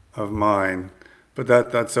of mine, but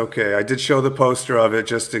that's okay. I did show the poster of it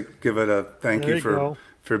just to give it a thank you for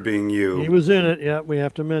for being you. He was in it. Yeah, we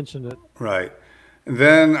have to mention it. Right.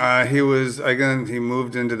 Then he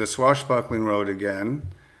moved into the swashbuckling road again.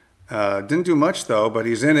 Didn't do much though, but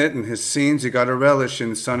he's in it, and his scenes you got to relish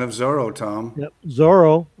in Son of Zorro, Tom. Yep.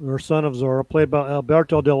 Zorro, or Son of Zorro, played by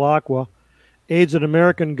Alberto Dell'Acqua, aids an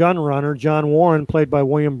American gun runner, John Warren, played by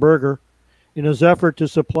William Berger, in his effort to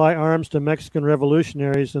supply arms to Mexican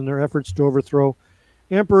revolutionaries in their efforts to overthrow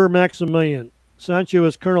Emperor Maximilian. Sancho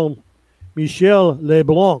is Colonel Michel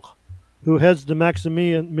Leblanc, who heads the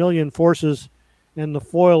Maximilian forces and the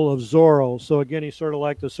foil of Zorro. So again, he's sort of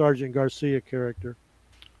like the Sergeant Garcia character.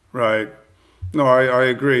 Right. No, I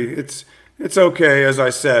agree. It's okay. As I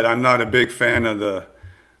said, I'm not a big fan of the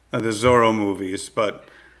Zorro movies, but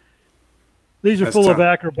these are full of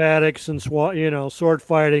acrobatics and sword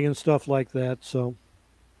fighting and stuff like that. So,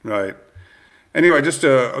 right. Anyway, just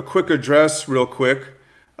a quick address, real quick.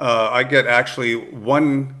 I get actually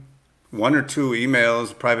one or two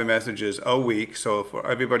emails, private messages a week. So for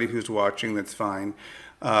everybody who's watching, that's fine.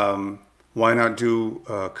 Why not do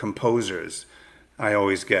composers? I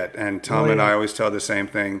always get, and Tom and I always tell the same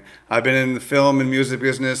thing. I've been in the film and music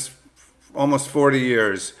business almost 40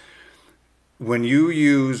 years. When you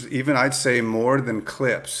use, even I'd say more than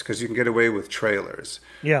clips, because you can get away with trailers.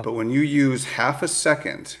 Yeah. But when you use half a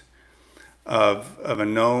second of a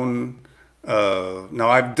known, now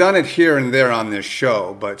I've done it here and there on this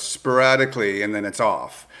show, but sporadically, and then it's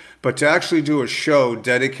off. But to actually do a show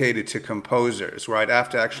dedicated to composers, where I'd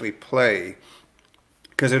have to actually play,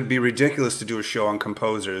 because it would be ridiculous to do a show on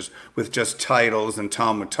composers with just titles and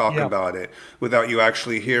Tom would talk about it without you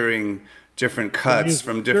actually hearing different cuts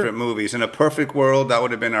from different movies. In a perfect world, that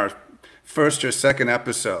would have been our first or second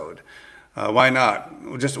episode. Why not?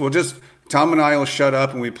 We'll just Tom and I will shut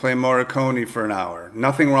up and we play Morricone for an hour.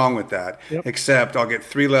 Nothing wrong with that, except I'll get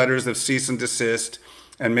 3 letters of cease and desist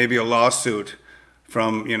and maybe a lawsuit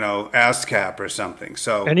from, ASCAP or something.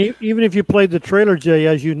 So, and even if you played the trailer, Jay,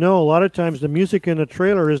 as you know, a lot of times the music in the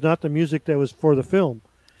trailer is not the music that was for the film.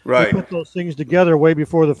 Right. They put those things together way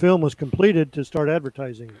before the film was completed to start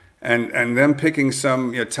advertising it. And them picking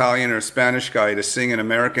some Italian or Spanish guy to sing an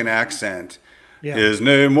American accent. Yeah. His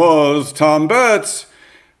name was Tom Betts.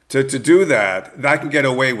 To do that, I can get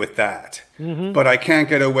away with that. Mm-hmm. But I can't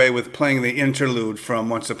get away with playing the interlude from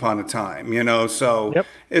Once Upon a Time, So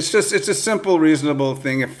it's a simple, reasonable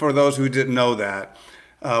thing. For those who didn't know that,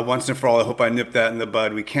 once and for all, I hope I nipped that in the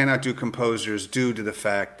bud. We cannot do composers due to the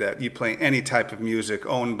fact that you play any type of music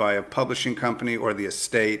owned by a publishing company or the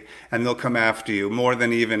estate, and they'll come after you more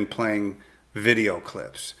than even playing video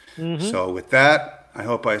clips. Mm-hmm. So with that, I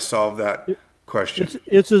hope I solved that question.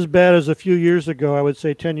 It's as bad as a few years ago, I would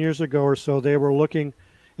say 10 years ago or so, they were looking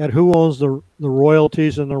at who owns the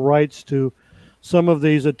royalties and the rights to some of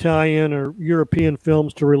these Italian or European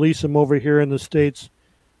films to release them over here in the States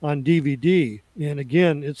on DVD. And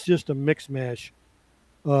again, it's just a mix mash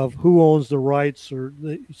of who owns the rights, or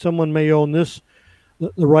someone may own the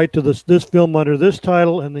right to this film under this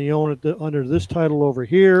title, and they own it under this title over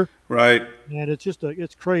here. Right. And it's just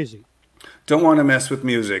it's crazy. Don't want to mess with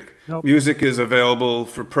music. Nope. Music is available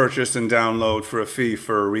for purchase and download for a fee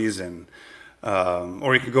for a reason.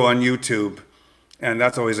 Or you could go on YouTube, and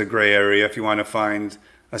that's always a gray area if you want to find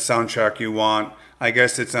a soundtrack you want. I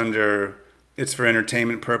guess it's for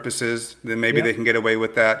entertainment purposes, then maybe they can get away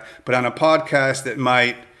with that. But on a podcast that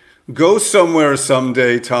might go somewhere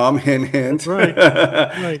someday, Tom, hint, hint. Right.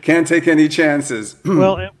 Right. Can't take any chances.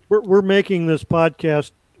 Well, we're making this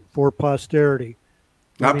podcast for posterity.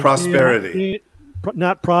 Not prosperity.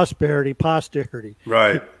 Not prosperity, posterity.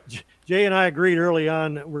 Right. Jay and I agreed early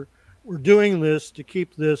on that we're doing this to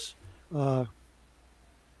keep this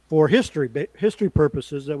for history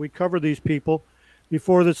purposes, that we cover these people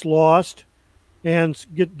before it's lost, and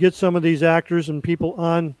get some of these actors and people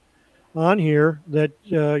on here that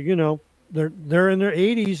they're in their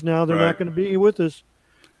 80s now. They're not going to be with us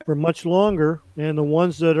for much longer, and the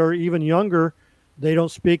ones that are even younger, they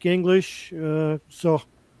don't speak English, so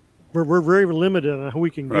we're very limited on who we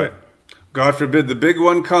can get. God forbid the big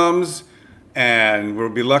one comes, and we'll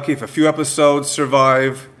be lucky if a few episodes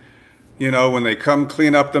survive. When they come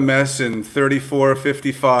clean up the mess in 34 or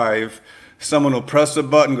 55, someone will press a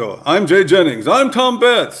button and go, "I'm Jay Jennings, I'm Tom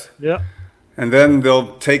Betts." Yeah. And then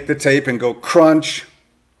they'll take the tape and go crunch.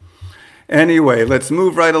 Anyway, let's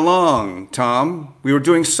move right along, Tom. We were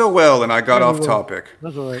doing so well, and I got off topic.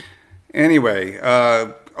 That's all right. Anyway,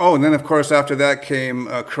 and then, of course, after that came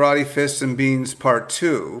Karate Fists and Beans Part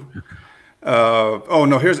 2.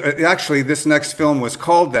 Actually, this next film was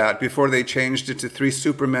called that before they changed it to Three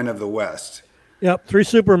Supermen of the West. Yep, Three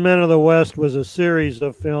Supermen of the West was a series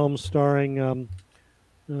of films starring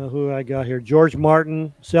who I got here, George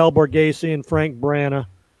Martin, Sal Borghese, and Frank Branagh.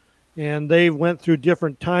 And they went through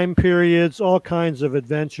different time periods, all kinds of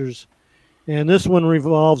adventures. And this one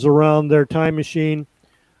revolves around their time machine.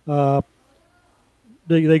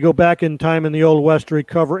 They go back in time in the Old West to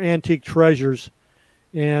recover antique treasures.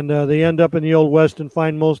 And they end up in the Old West and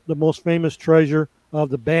find the most famous treasure of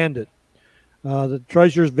the bandit. The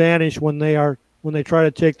treasures vanish when they try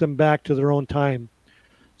to take them back to their own time.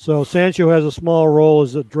 So Sancho has a small role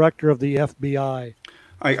as the director of the FBI.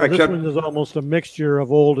 This one is almost a mixture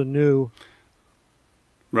of old and new.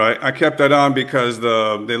 Right. I kept that on because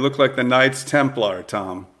they look like the Knights Templar,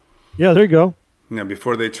 Tom. Yeah, there you go.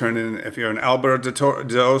 Before they turn in, if you're an Alberto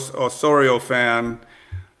Osorio fan,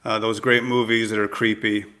 those great movies that are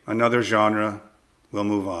creepy, another genre, we'll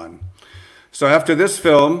move on. So after this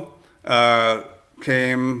film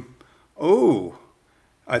came,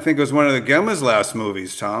 I think it was one of the Gemma's last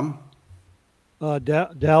movies, Tom.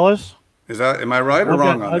 Dallas? Am I right or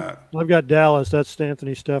wrong on that? I've got Dallas. That's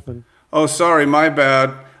Anthony Stephan. Oh, sorry, my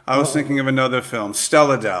bad. I was thinking of another film,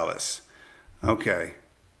 Stella Dallas. Okay.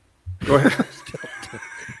 Go ahead.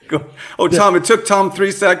 Oh, Tom, it took Tom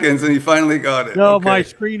 3 seconds and he finally got it. No, okay. My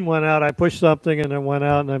screen went out. I pushed something and it went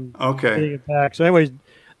out and I'm getting it back. So anyways,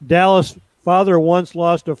 Dallas' father once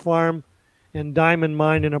lost a farm and diamond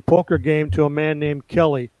mine in a poker game to a man named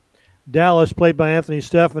Kelly. Dallas, played by Anthony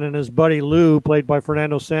Stephan, and his buddy Lou, played by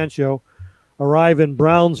Fernando Sancho, arrive in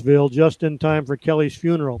Brownsville just in time for Kelly's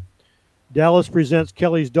funeral. Dallas presents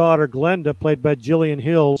Kelly's daughter, Glenda, played by Jillian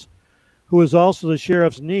Hills, who is also the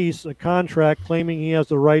sheriff's niece, a contract claiming he has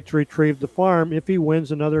the right to retrieve the farm if he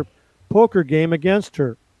wins another poker game against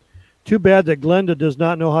her. Too bad that Glenda does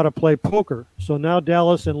not know how to play poker, so now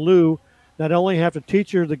Dallas and Lou not only have to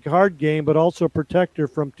teach her the card game, but also protect her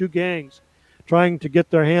from 2 gangs trying to get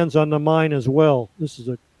their hands on the mine as well. This is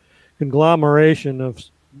a conglomeration of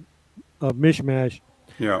mishmash.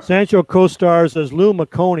 Yeah. Sancho co-stars as Lou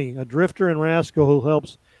McConey, a drifter and rascal who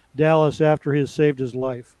helps Dallas after he has saved his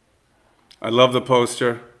life. I love the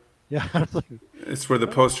poster. Yeah. It's where the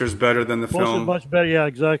poster's better than the film. Much better. Yeah,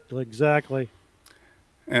 exactly.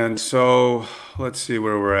 And so let's see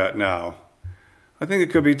where we're at now. I think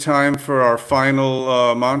it could be time for our final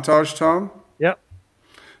montage, Tom. Yep.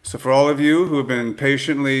 So for all of you who have been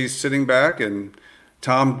patiently sitting back, and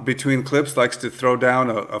Tom, between clips, likes to throw down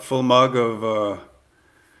a full mug of, well,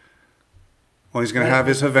 he's going to have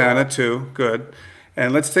his Havana too. Good.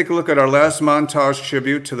 And let's take a look at our last montage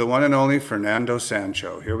tribute to the one and only Fernando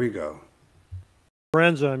Sancho. Here we go.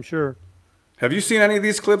 Forenza, I'm sure. Have you seen any of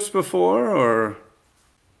these clips before, or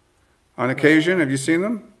on occasion? Have you seen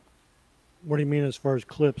them? What do you mean as far as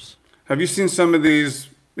clips? Have you seen some of these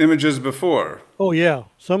images before? Oh yeah,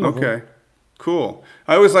 some of them. Okay, cool.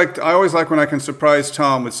 I always like when I can surprise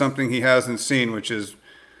Tom with something he hasn't seen, which is,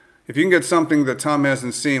 if you can get something that Tom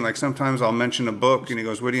hasn't seen, like sometimes I'll mention a book and he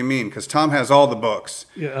goes, "What do you mean?" Because Tom has all the books.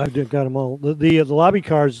 Yeah, I've got them all. The lobby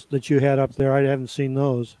cards that you had up there, I haven't seen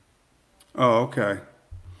those. Oh, okay.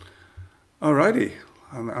 All righty.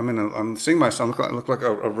 I'm seeing myself. I look like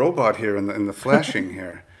a robot here in the flashing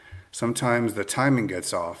here. Sometimes the timing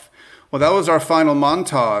gets off. Well, that was our final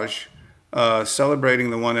montage celebrating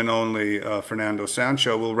the one and only Fernando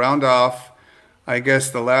Sancho. We'll round off, I guess,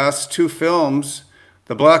 the last 2 films,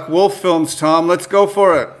 the Black Wolf films, Tom. Let's go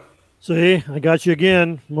for it. See, I got you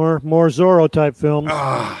again. More Zorro type films.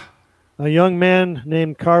 A young man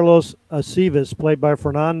named Carlos Aceves, played by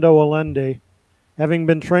Fernando Allende, having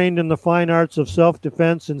been trained in the fine arts of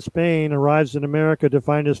self-defense in Spain, arrives in America to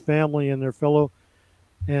find his family and their fellow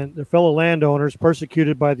landowners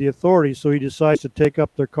persecuted by the authorities, so he decides to take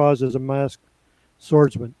up their cause as a masked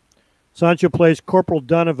swordsman. Sancho plays Corporal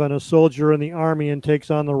Donovan, a soldier in the army, and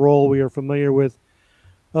takes on the role we are familiar with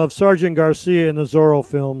of Sergeant Garcia in the Zorro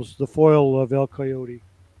films, the foil of El Coyote.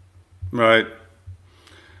 Right.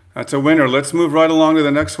 That's a winner. Let's move right along to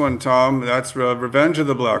the next one, Tom. That's Revenge of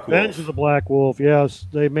the Black Wolf. Revenge of the Black Wolf, yes.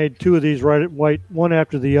 They made 2 of these one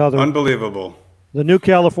after the other. Unbelievable. The new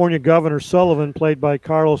California governor, Sullivan, played by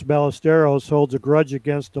Carlos Ballesteros, holds a grudge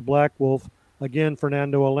against the Black Wolf, again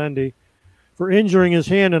Fernando Allende, for injuring his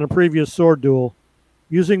hand in a previous sword duel.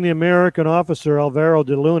 Using the American officer Alvaro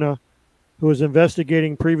de Luna, who is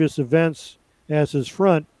investigating previous events, as his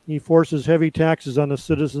front, he forces heavy taxes on the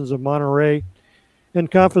citizens of Monterey and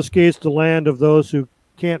confiscates the land of those who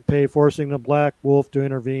can't pay, forcing the Black Wolf to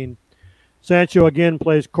intervene. Sancho again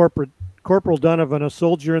plays Corporal Donovan, a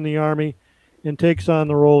soldier in the army, and takes on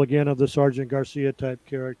the role again of the Sergeant Garcia type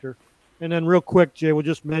character. And then real quick, Jay, we'll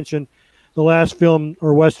just mention the last film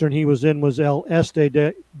or Western he was in was El Este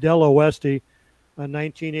del Oeste, a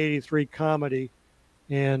 1983 comedy.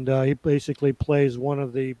 and he basically plays one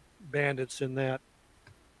of the bandits in that.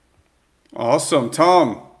 Awesome,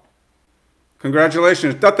 Tom.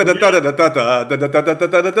 Congratulations. It's not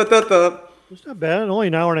bad. Only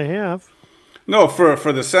an hour and a half. No,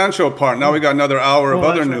 for the Sancho part. Now we got another hour of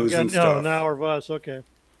other news and stuff. An hour of us. Okay.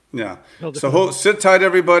 Yeah. So sit tight,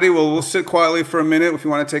 everybody. We'll sit quietly for a minute if you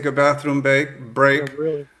want to take a bathroom break. Yeah,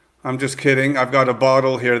 really. I'm just kidding. I've got a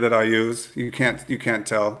bottle here that I use. You can't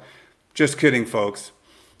tell. Just kidding, folks.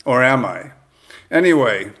 Or am I?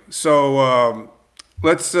 Anyway, so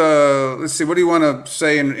let's see. What do you want to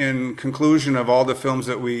say in conclusion of all the films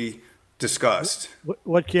that we discussed?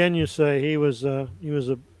 What can you say? He was a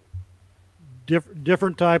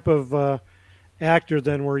different type of actor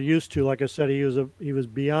than we're used to. Like I said, he was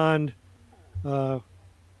beyond the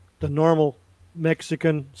normal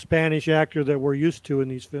Mexican, Spanish actor that we're used to in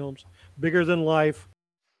these films. Bigger than life.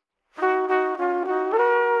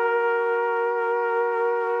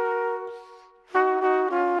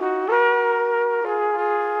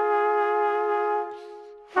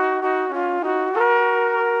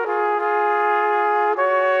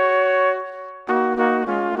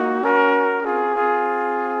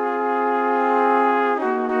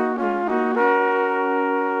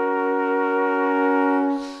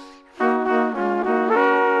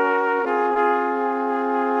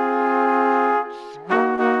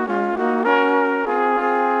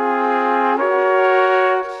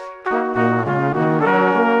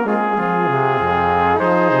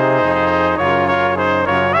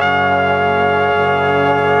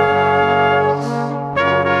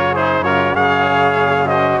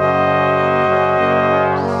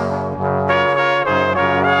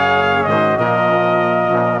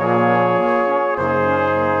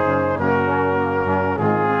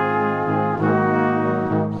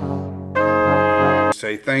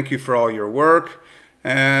 Say thank you for all your work,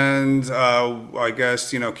 and I guess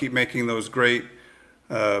keep making those great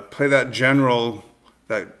play that general,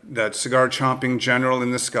 that cigar chomping general in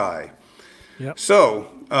the sky. Yep. So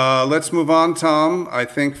let's move on, Tom. I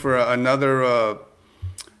think for another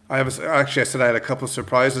I said I had a couple of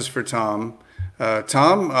surprises for Tom.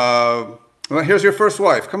 Tom, well, here's your first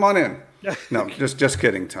wife. Come on in. No, just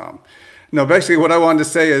kidding, Tom. No, basically what I wanted to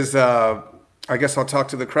say is I guess I'll talk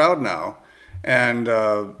to the crowd now. And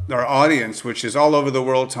our audience, which is all over the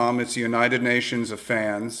world, Tom, it's the United Nations of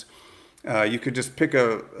fans. You could just pick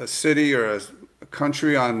a city or a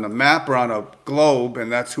country on the map or on a globe,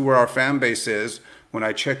 and that's who our fan base is. When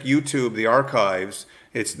I check YouTube, the archives,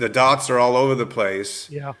 the dots are all over the place.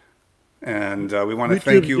 Yeah. And we want to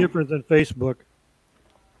thank you. YouTube's different than Facebook.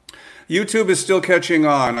 YouTube is still catching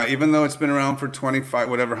on, even though it's been around for 25,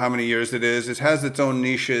 whatever, how many years it is. It has its own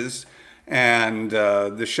niches. And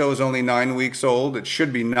the show is only 9 weeks old. It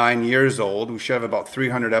should be 9 years old. We should have about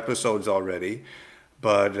 300 episodes already.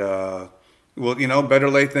 But, well, better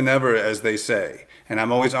late than never, as they say. And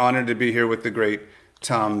I'm always honored to be here with the great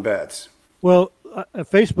Tom Betts. Well,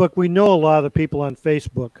 Facebook, we know a lot of the people on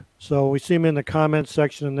Facebook. So we see them in the comments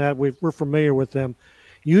section and that. We're familiar with them.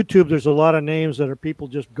 YouTube, there's a lot of names that are people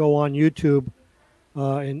just go on YouTube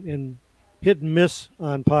and hit and miss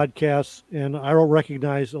on podcasts, and I don't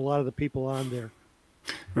recognize a lot of the people on there.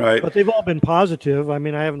 Right. But they've all been positive. I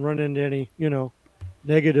mean, I haven't run into any,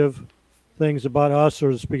 negative things about us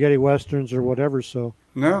or the spaghetti westerns or whatever, so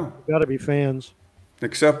no. Got to be fans.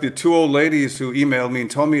 Except the two old ladies who emailed me and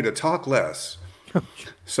told me to talk less.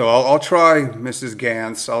 So I'll try, Mrs.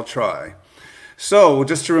 Gantz, I'll try. So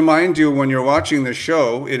just to remind you, when you're watching the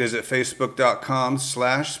show, it is at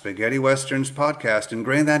facebook.com/Spaghetti Westerns Podcast.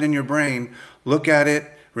 Ingrain that in your brain. Look at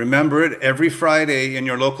it. Remember it. Every Friday in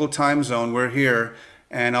your local time zone, we're here,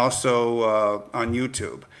 and also on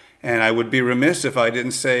YouTube. And I would be remiss if I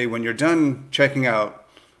didn't say, when you're done checking out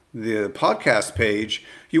the podcast page,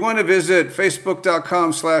 you want to visit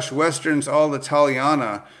facebook.com/Westerns All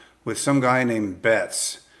Italiana with some guy named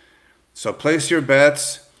Betts. So place your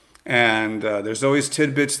bets. And there's always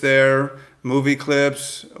tidbits there, movie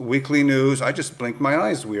clips, weekly news. I just blinked my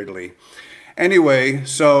eyes weirdly. Anyway,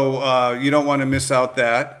 so you don't want to miss out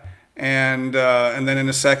that. And then in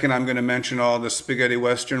a second, I'm going to mention all the Spaghetti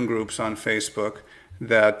Western groups on Facebook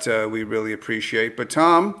that we really appreciate. But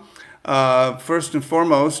Tom, first and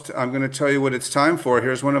foremost, I'm going to tell you what it's time for.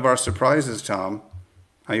 Here's one of our surprises, Tom.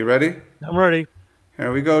 Are you ready? I'm ready.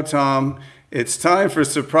 Here we go, Tom. It's time for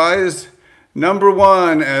surprise number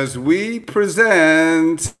 1 as we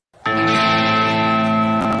present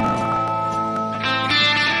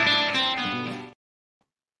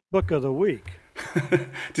Book of the Week. Did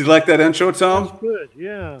you like that intro, Tom? That's good,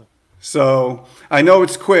 yeah. So I know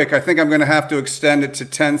it's quick. I think I'm going to have to extend it to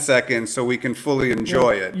 10 seconds so we can fully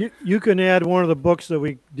enjoy it. You can add one of the books that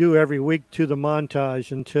we do every week to the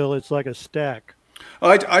montage until it's like a stack.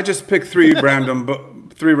 I just picked three random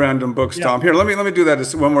books, Yeah. Tom. Here, let me do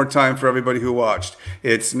that one more time for everybody who watched.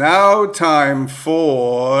 It's now time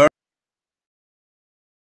for.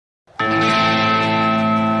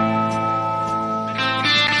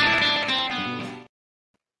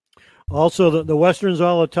 Also, the Westerns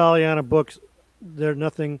All Italiana books, they're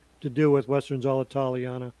nothing to do with Westerns All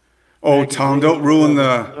Italiana. Oh, Tom, don't ruin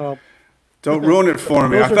it for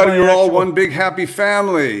me. I Those are thought by you were all actual- one big happy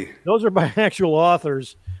family. Those are by actual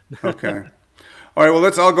authors. Okay. All right, well,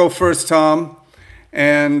 I'll go first, Tom.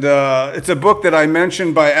 And it's a book that I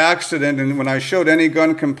mentioned by accident, and when I showed Any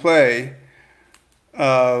Gun Can Play,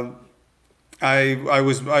 and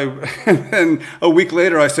a week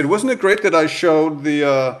later I said, wasn't it great that I showed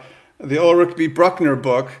the Ulrich B. Bruckner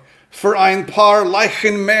book, Für ein paar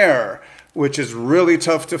Leichen mehr, which is really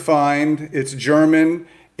tough to find. It's German,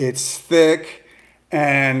 it's thick,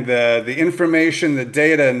 and the information, the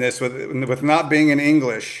data in this, with not being in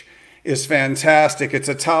English, is fantastic. It's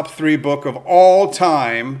a top 3 book of all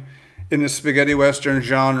time in the spaghetti western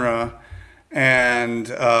genre, and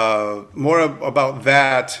more about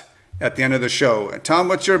that at the end of the show. Tom,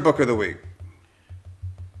 what's your book of the week?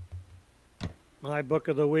 My book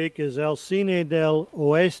of the week is El Cine del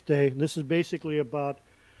Oeste. This is basically about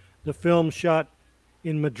the film shot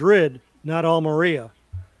in Madrid, not Almeria.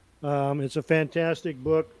 It's a fantastic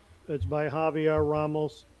book. It's by Javier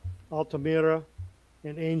Ramos Altamira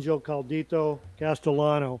and Angel Caldito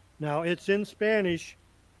Castellano. Now, it's in Spanish,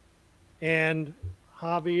 and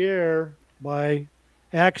Javier, by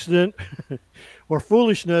accident or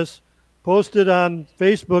foolishness, posted on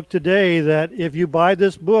Facebook today that if you buy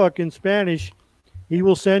this book in Spanish, he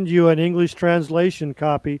will send you an English translation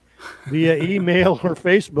copy via email or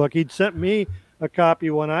Facebook. He'd sent me a copy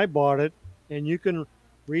when I bought it, and you can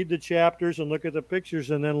read the chapters and look at the pictures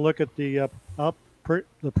and then look at the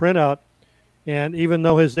printout. And even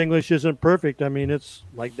though his English isn't perfect, I mean, it's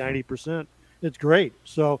like 90%. It's great.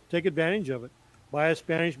 So take advantage of it. Buy a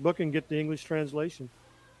Spanish book and get the English translation.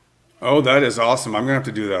 Oh, that is awesome. I'm going to have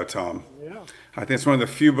to do that, Tom. Yeah. I think it's one of the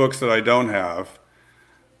few books that I don't have.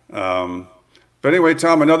 But anyway,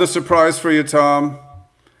 Tom, another surprise for you, Tom.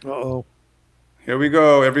 Uh-oh. Here we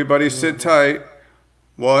go. Everybody sit tight.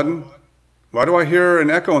 One. Why do I hear an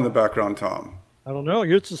echo in the background, Tom? I don't know.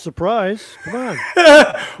 It's a surprise. Come on.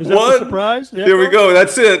 Is that What? the surprise? The Here we echo? go.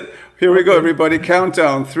 That's it. Here we go, everybody.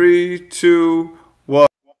 Countdown. 3, 2, 1.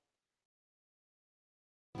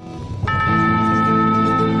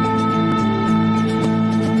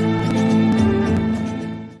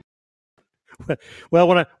 Well,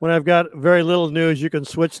 when I've got very little news, you can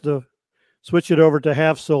switch it over to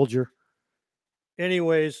Half Soldier.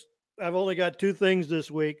 Anyways, I've only got 2 things this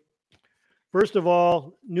week. First of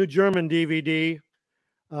all, new German DVD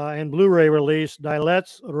and Blu-ray release, Die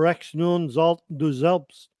Letzte Rechnung du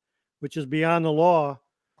Selbst, which is Beyond the Law,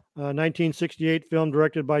 1968 film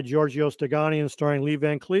directed by Giorgio Stagani and starring Lee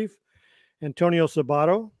Van Cleef, Antonio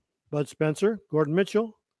Sabato, Bud Spencer, Gordon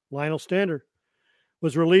Mitchell, Lionel Stander.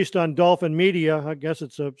 Was released on Dolphin Media. I guess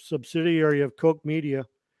it's a subsidiary of Coke Media.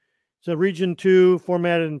 It's a Region 2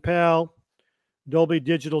 formatted in PAL, Dolby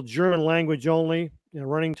Digital German language only, and a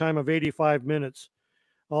running time of 85 minutes.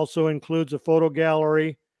 Also includes a photo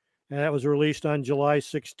gallery, and that was released on July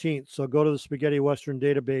 16th. So go to the Spaghetti Western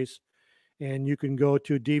database, and you can go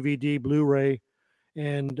to DVD, Blu-ray,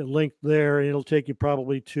 and link there, and it'll take you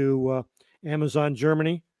probably to Amazon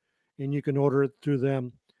Germany, and you can order it through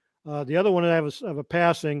them. The other one I have a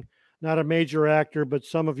passing, not a major actor, but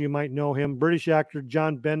some of you might know him. British actor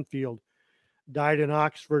John Benfield died in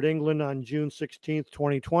Oxford, England on June 16th,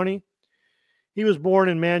 2020. He was born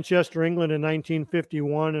in Manchester, England in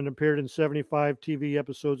 1951 and appeared in 75 TV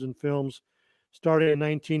episodes and films. Started in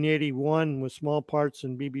 1981 with small parts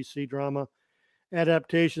in BBC drama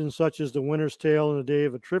adaptations such as The Winter's Tale and The Day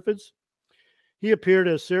of the Triffids. He appeared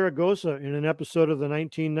as Saragossa in an episode of the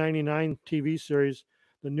 1999 TV series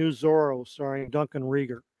The New Zorro, starring Duncan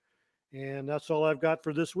Rieger. And that's all I've got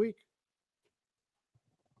for this week.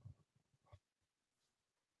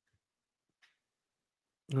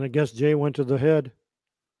 And I guess Jay went to the head,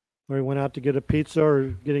 or he went out to get a pizza or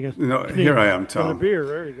getting a... No, here I am, Tom. A beer,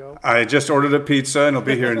 there you go. I just ordered a pizza, and it'll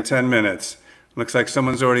be here in 10 minutes. Looks like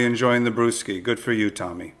someone's already enjoying the brewski. Good for you,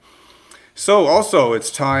 Tommy. So also, it's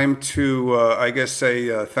time to, I guess,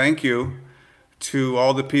 say thank you to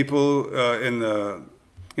all the people in the...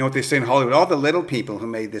 You know what they say in Hollywood, all the little people who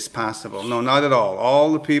made this possible. No, not at all.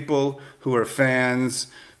 All the people who are fans,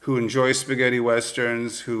 who enjoy spaghetti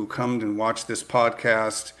westerns, who come and watch this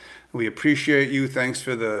podcast. We appreciate you. Thanks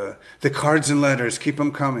for the cards and letters. Keep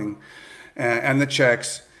them coming, and the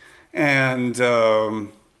checks. And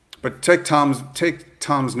but take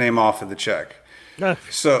Tom's name off of the check.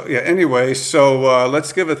 So yeah. Anyway, so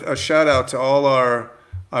let's give a shout out to all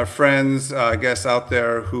our friends, I guess, out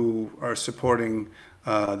there who are supporting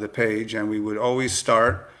the page, and we would always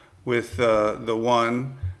start with the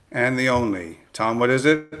one and the only. Tom, what is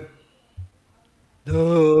it?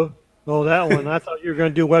 Duh. Oh, that one. I thought you were going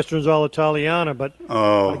to do Westerns All Italiana, but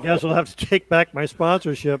I guess I'll have to take back my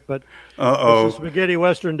sponsorship. But it's the Spaghetti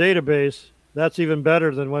Western Database. That's even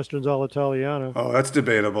better than Westerns All Italiana. Oh, that's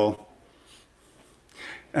debatable.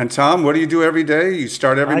 And Tom, what do you do every day? You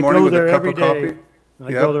start every morning with a cup of coffee?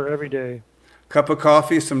 I go there every day. Cup of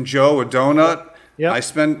coffee, some Joe, a donut. Yep.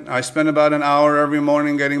 I spend about an hour every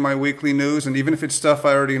morning getting my weekly news, and even if it's stuff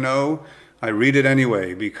I already know, I read it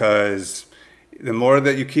anyway, because the more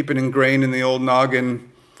that you keep it ingrained in the old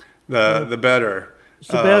noggin, the better.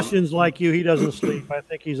 Sebastian's like you. He doesn't sleep. I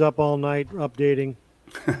think he's up all night updating.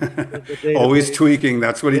 The always tweaking.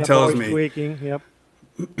 That's what he tells me. Tweaking. Yep.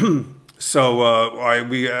 So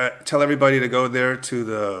we tell everybody to go there to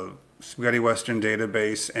the Spaghetti Western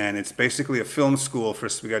Database, and it's basically a film school for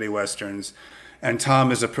spaghetti westerns. And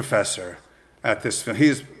Tom is a professor at this film.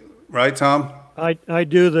 He's right, Tom. I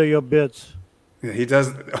do the bits. Yeah, he does.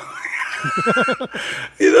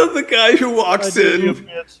 You know, the guy who walks in.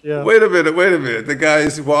 Yeah. Wait a minute. The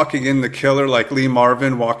guy's walking in, the killer, like Lee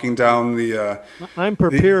Marvin walking down the. I'm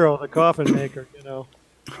Perpiro, the coffin maker. You know.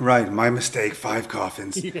 Right, my mistake. 5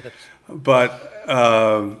 coffins. Yes. But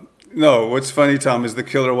no, what's funny, Tom, is the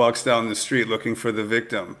killer walks down the street looking for the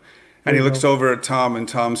victim, and he looks over at Tom, and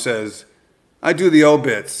Tom says, "I do the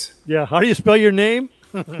obits." Yeah. How do you spell your name?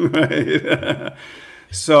 Right.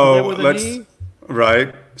 So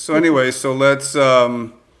right. So anyway, so let's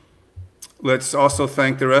also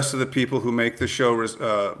thank the rest of the people who make the show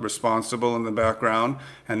responsible in the background,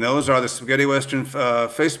 and those are the Spaghetti Western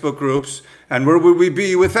Facebook groups. And where would we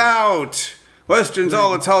be without Westerns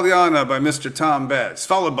All Italiana by Mr. Tom Betts,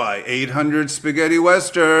 followed by 800 Spaghetti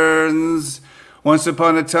Westerns, Once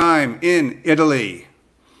Upon a Time in Italy,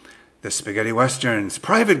 the Spaghetti Westerns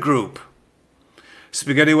private group,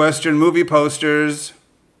 Spaghetti Western movie posters,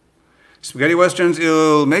 Spaghetti Westerns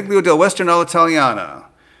Il Meglio del Western all'Italiana.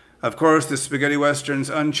 Of course, the Spaghetti Westerns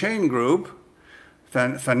Unchained group,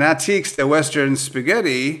 Fanatiques de Western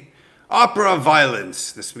Spaghetti, Opera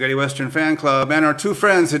Violence, the Spaghetti Western fan club, and our 2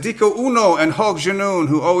 friends, Hideko Uno and Hulk Janoon,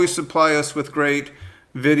 who always supply us with great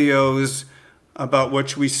videos about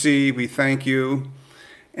what we see. We thank you.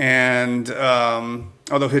 And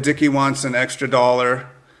although Hideki wants an extra $1,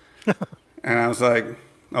 and I was like,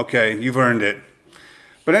 okay, you've earned it.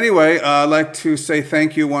 But anyway, I'd like to say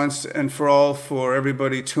thank you once and for all for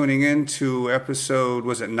everybody tuning in to episode,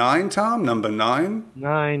 was it 9, Tom? Number 9?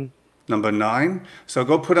 9. Number 9. So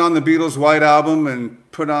go put on the Beatles' White Album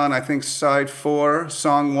and put on, I think, side 4,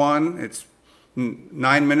 song 1. It's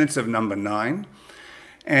 9 minutes of number 9.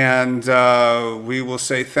 And we will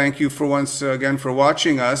say thank you for once again for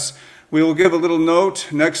watching us. We will give a little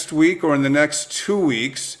note next week or in the next 2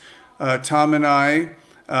 weeks. Tom and I,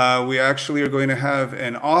 we actually are going to have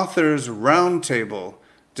an authors roundtable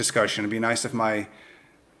discussion. It'd be nice if my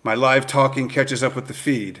live talking catches up with the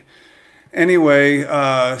feed. Anyway,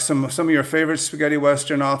 some of your favorite spaghetti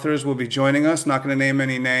western authors will be joining us. Not going to name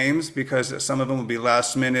any names because some of them will be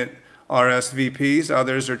last minute RSVPs.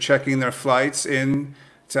 Others are checking their flights in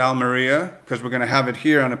to Almeria because we're going to have it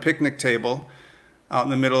here on a picnic table out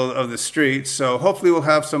in the middle of the street. So hopefully we'll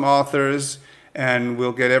have some authors and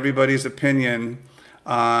we'll get everybody's opinion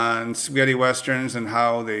on spaghetti westerns and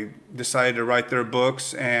how they decided to write their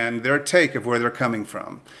books and their take of where they're coming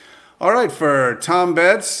from. All right, for Tom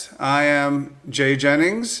Betts, I am Jay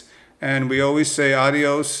Jennings, and we always say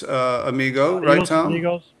adios, amigo, Adios, right, Tom?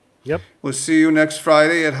 Amigos. Yep. We'll see you next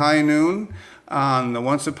Friday at high noon on the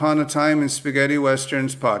Once Upon a Time in Spaghetti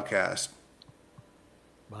Westerns podcast.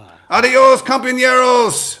 Bye. Adios,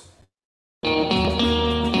 compañeros!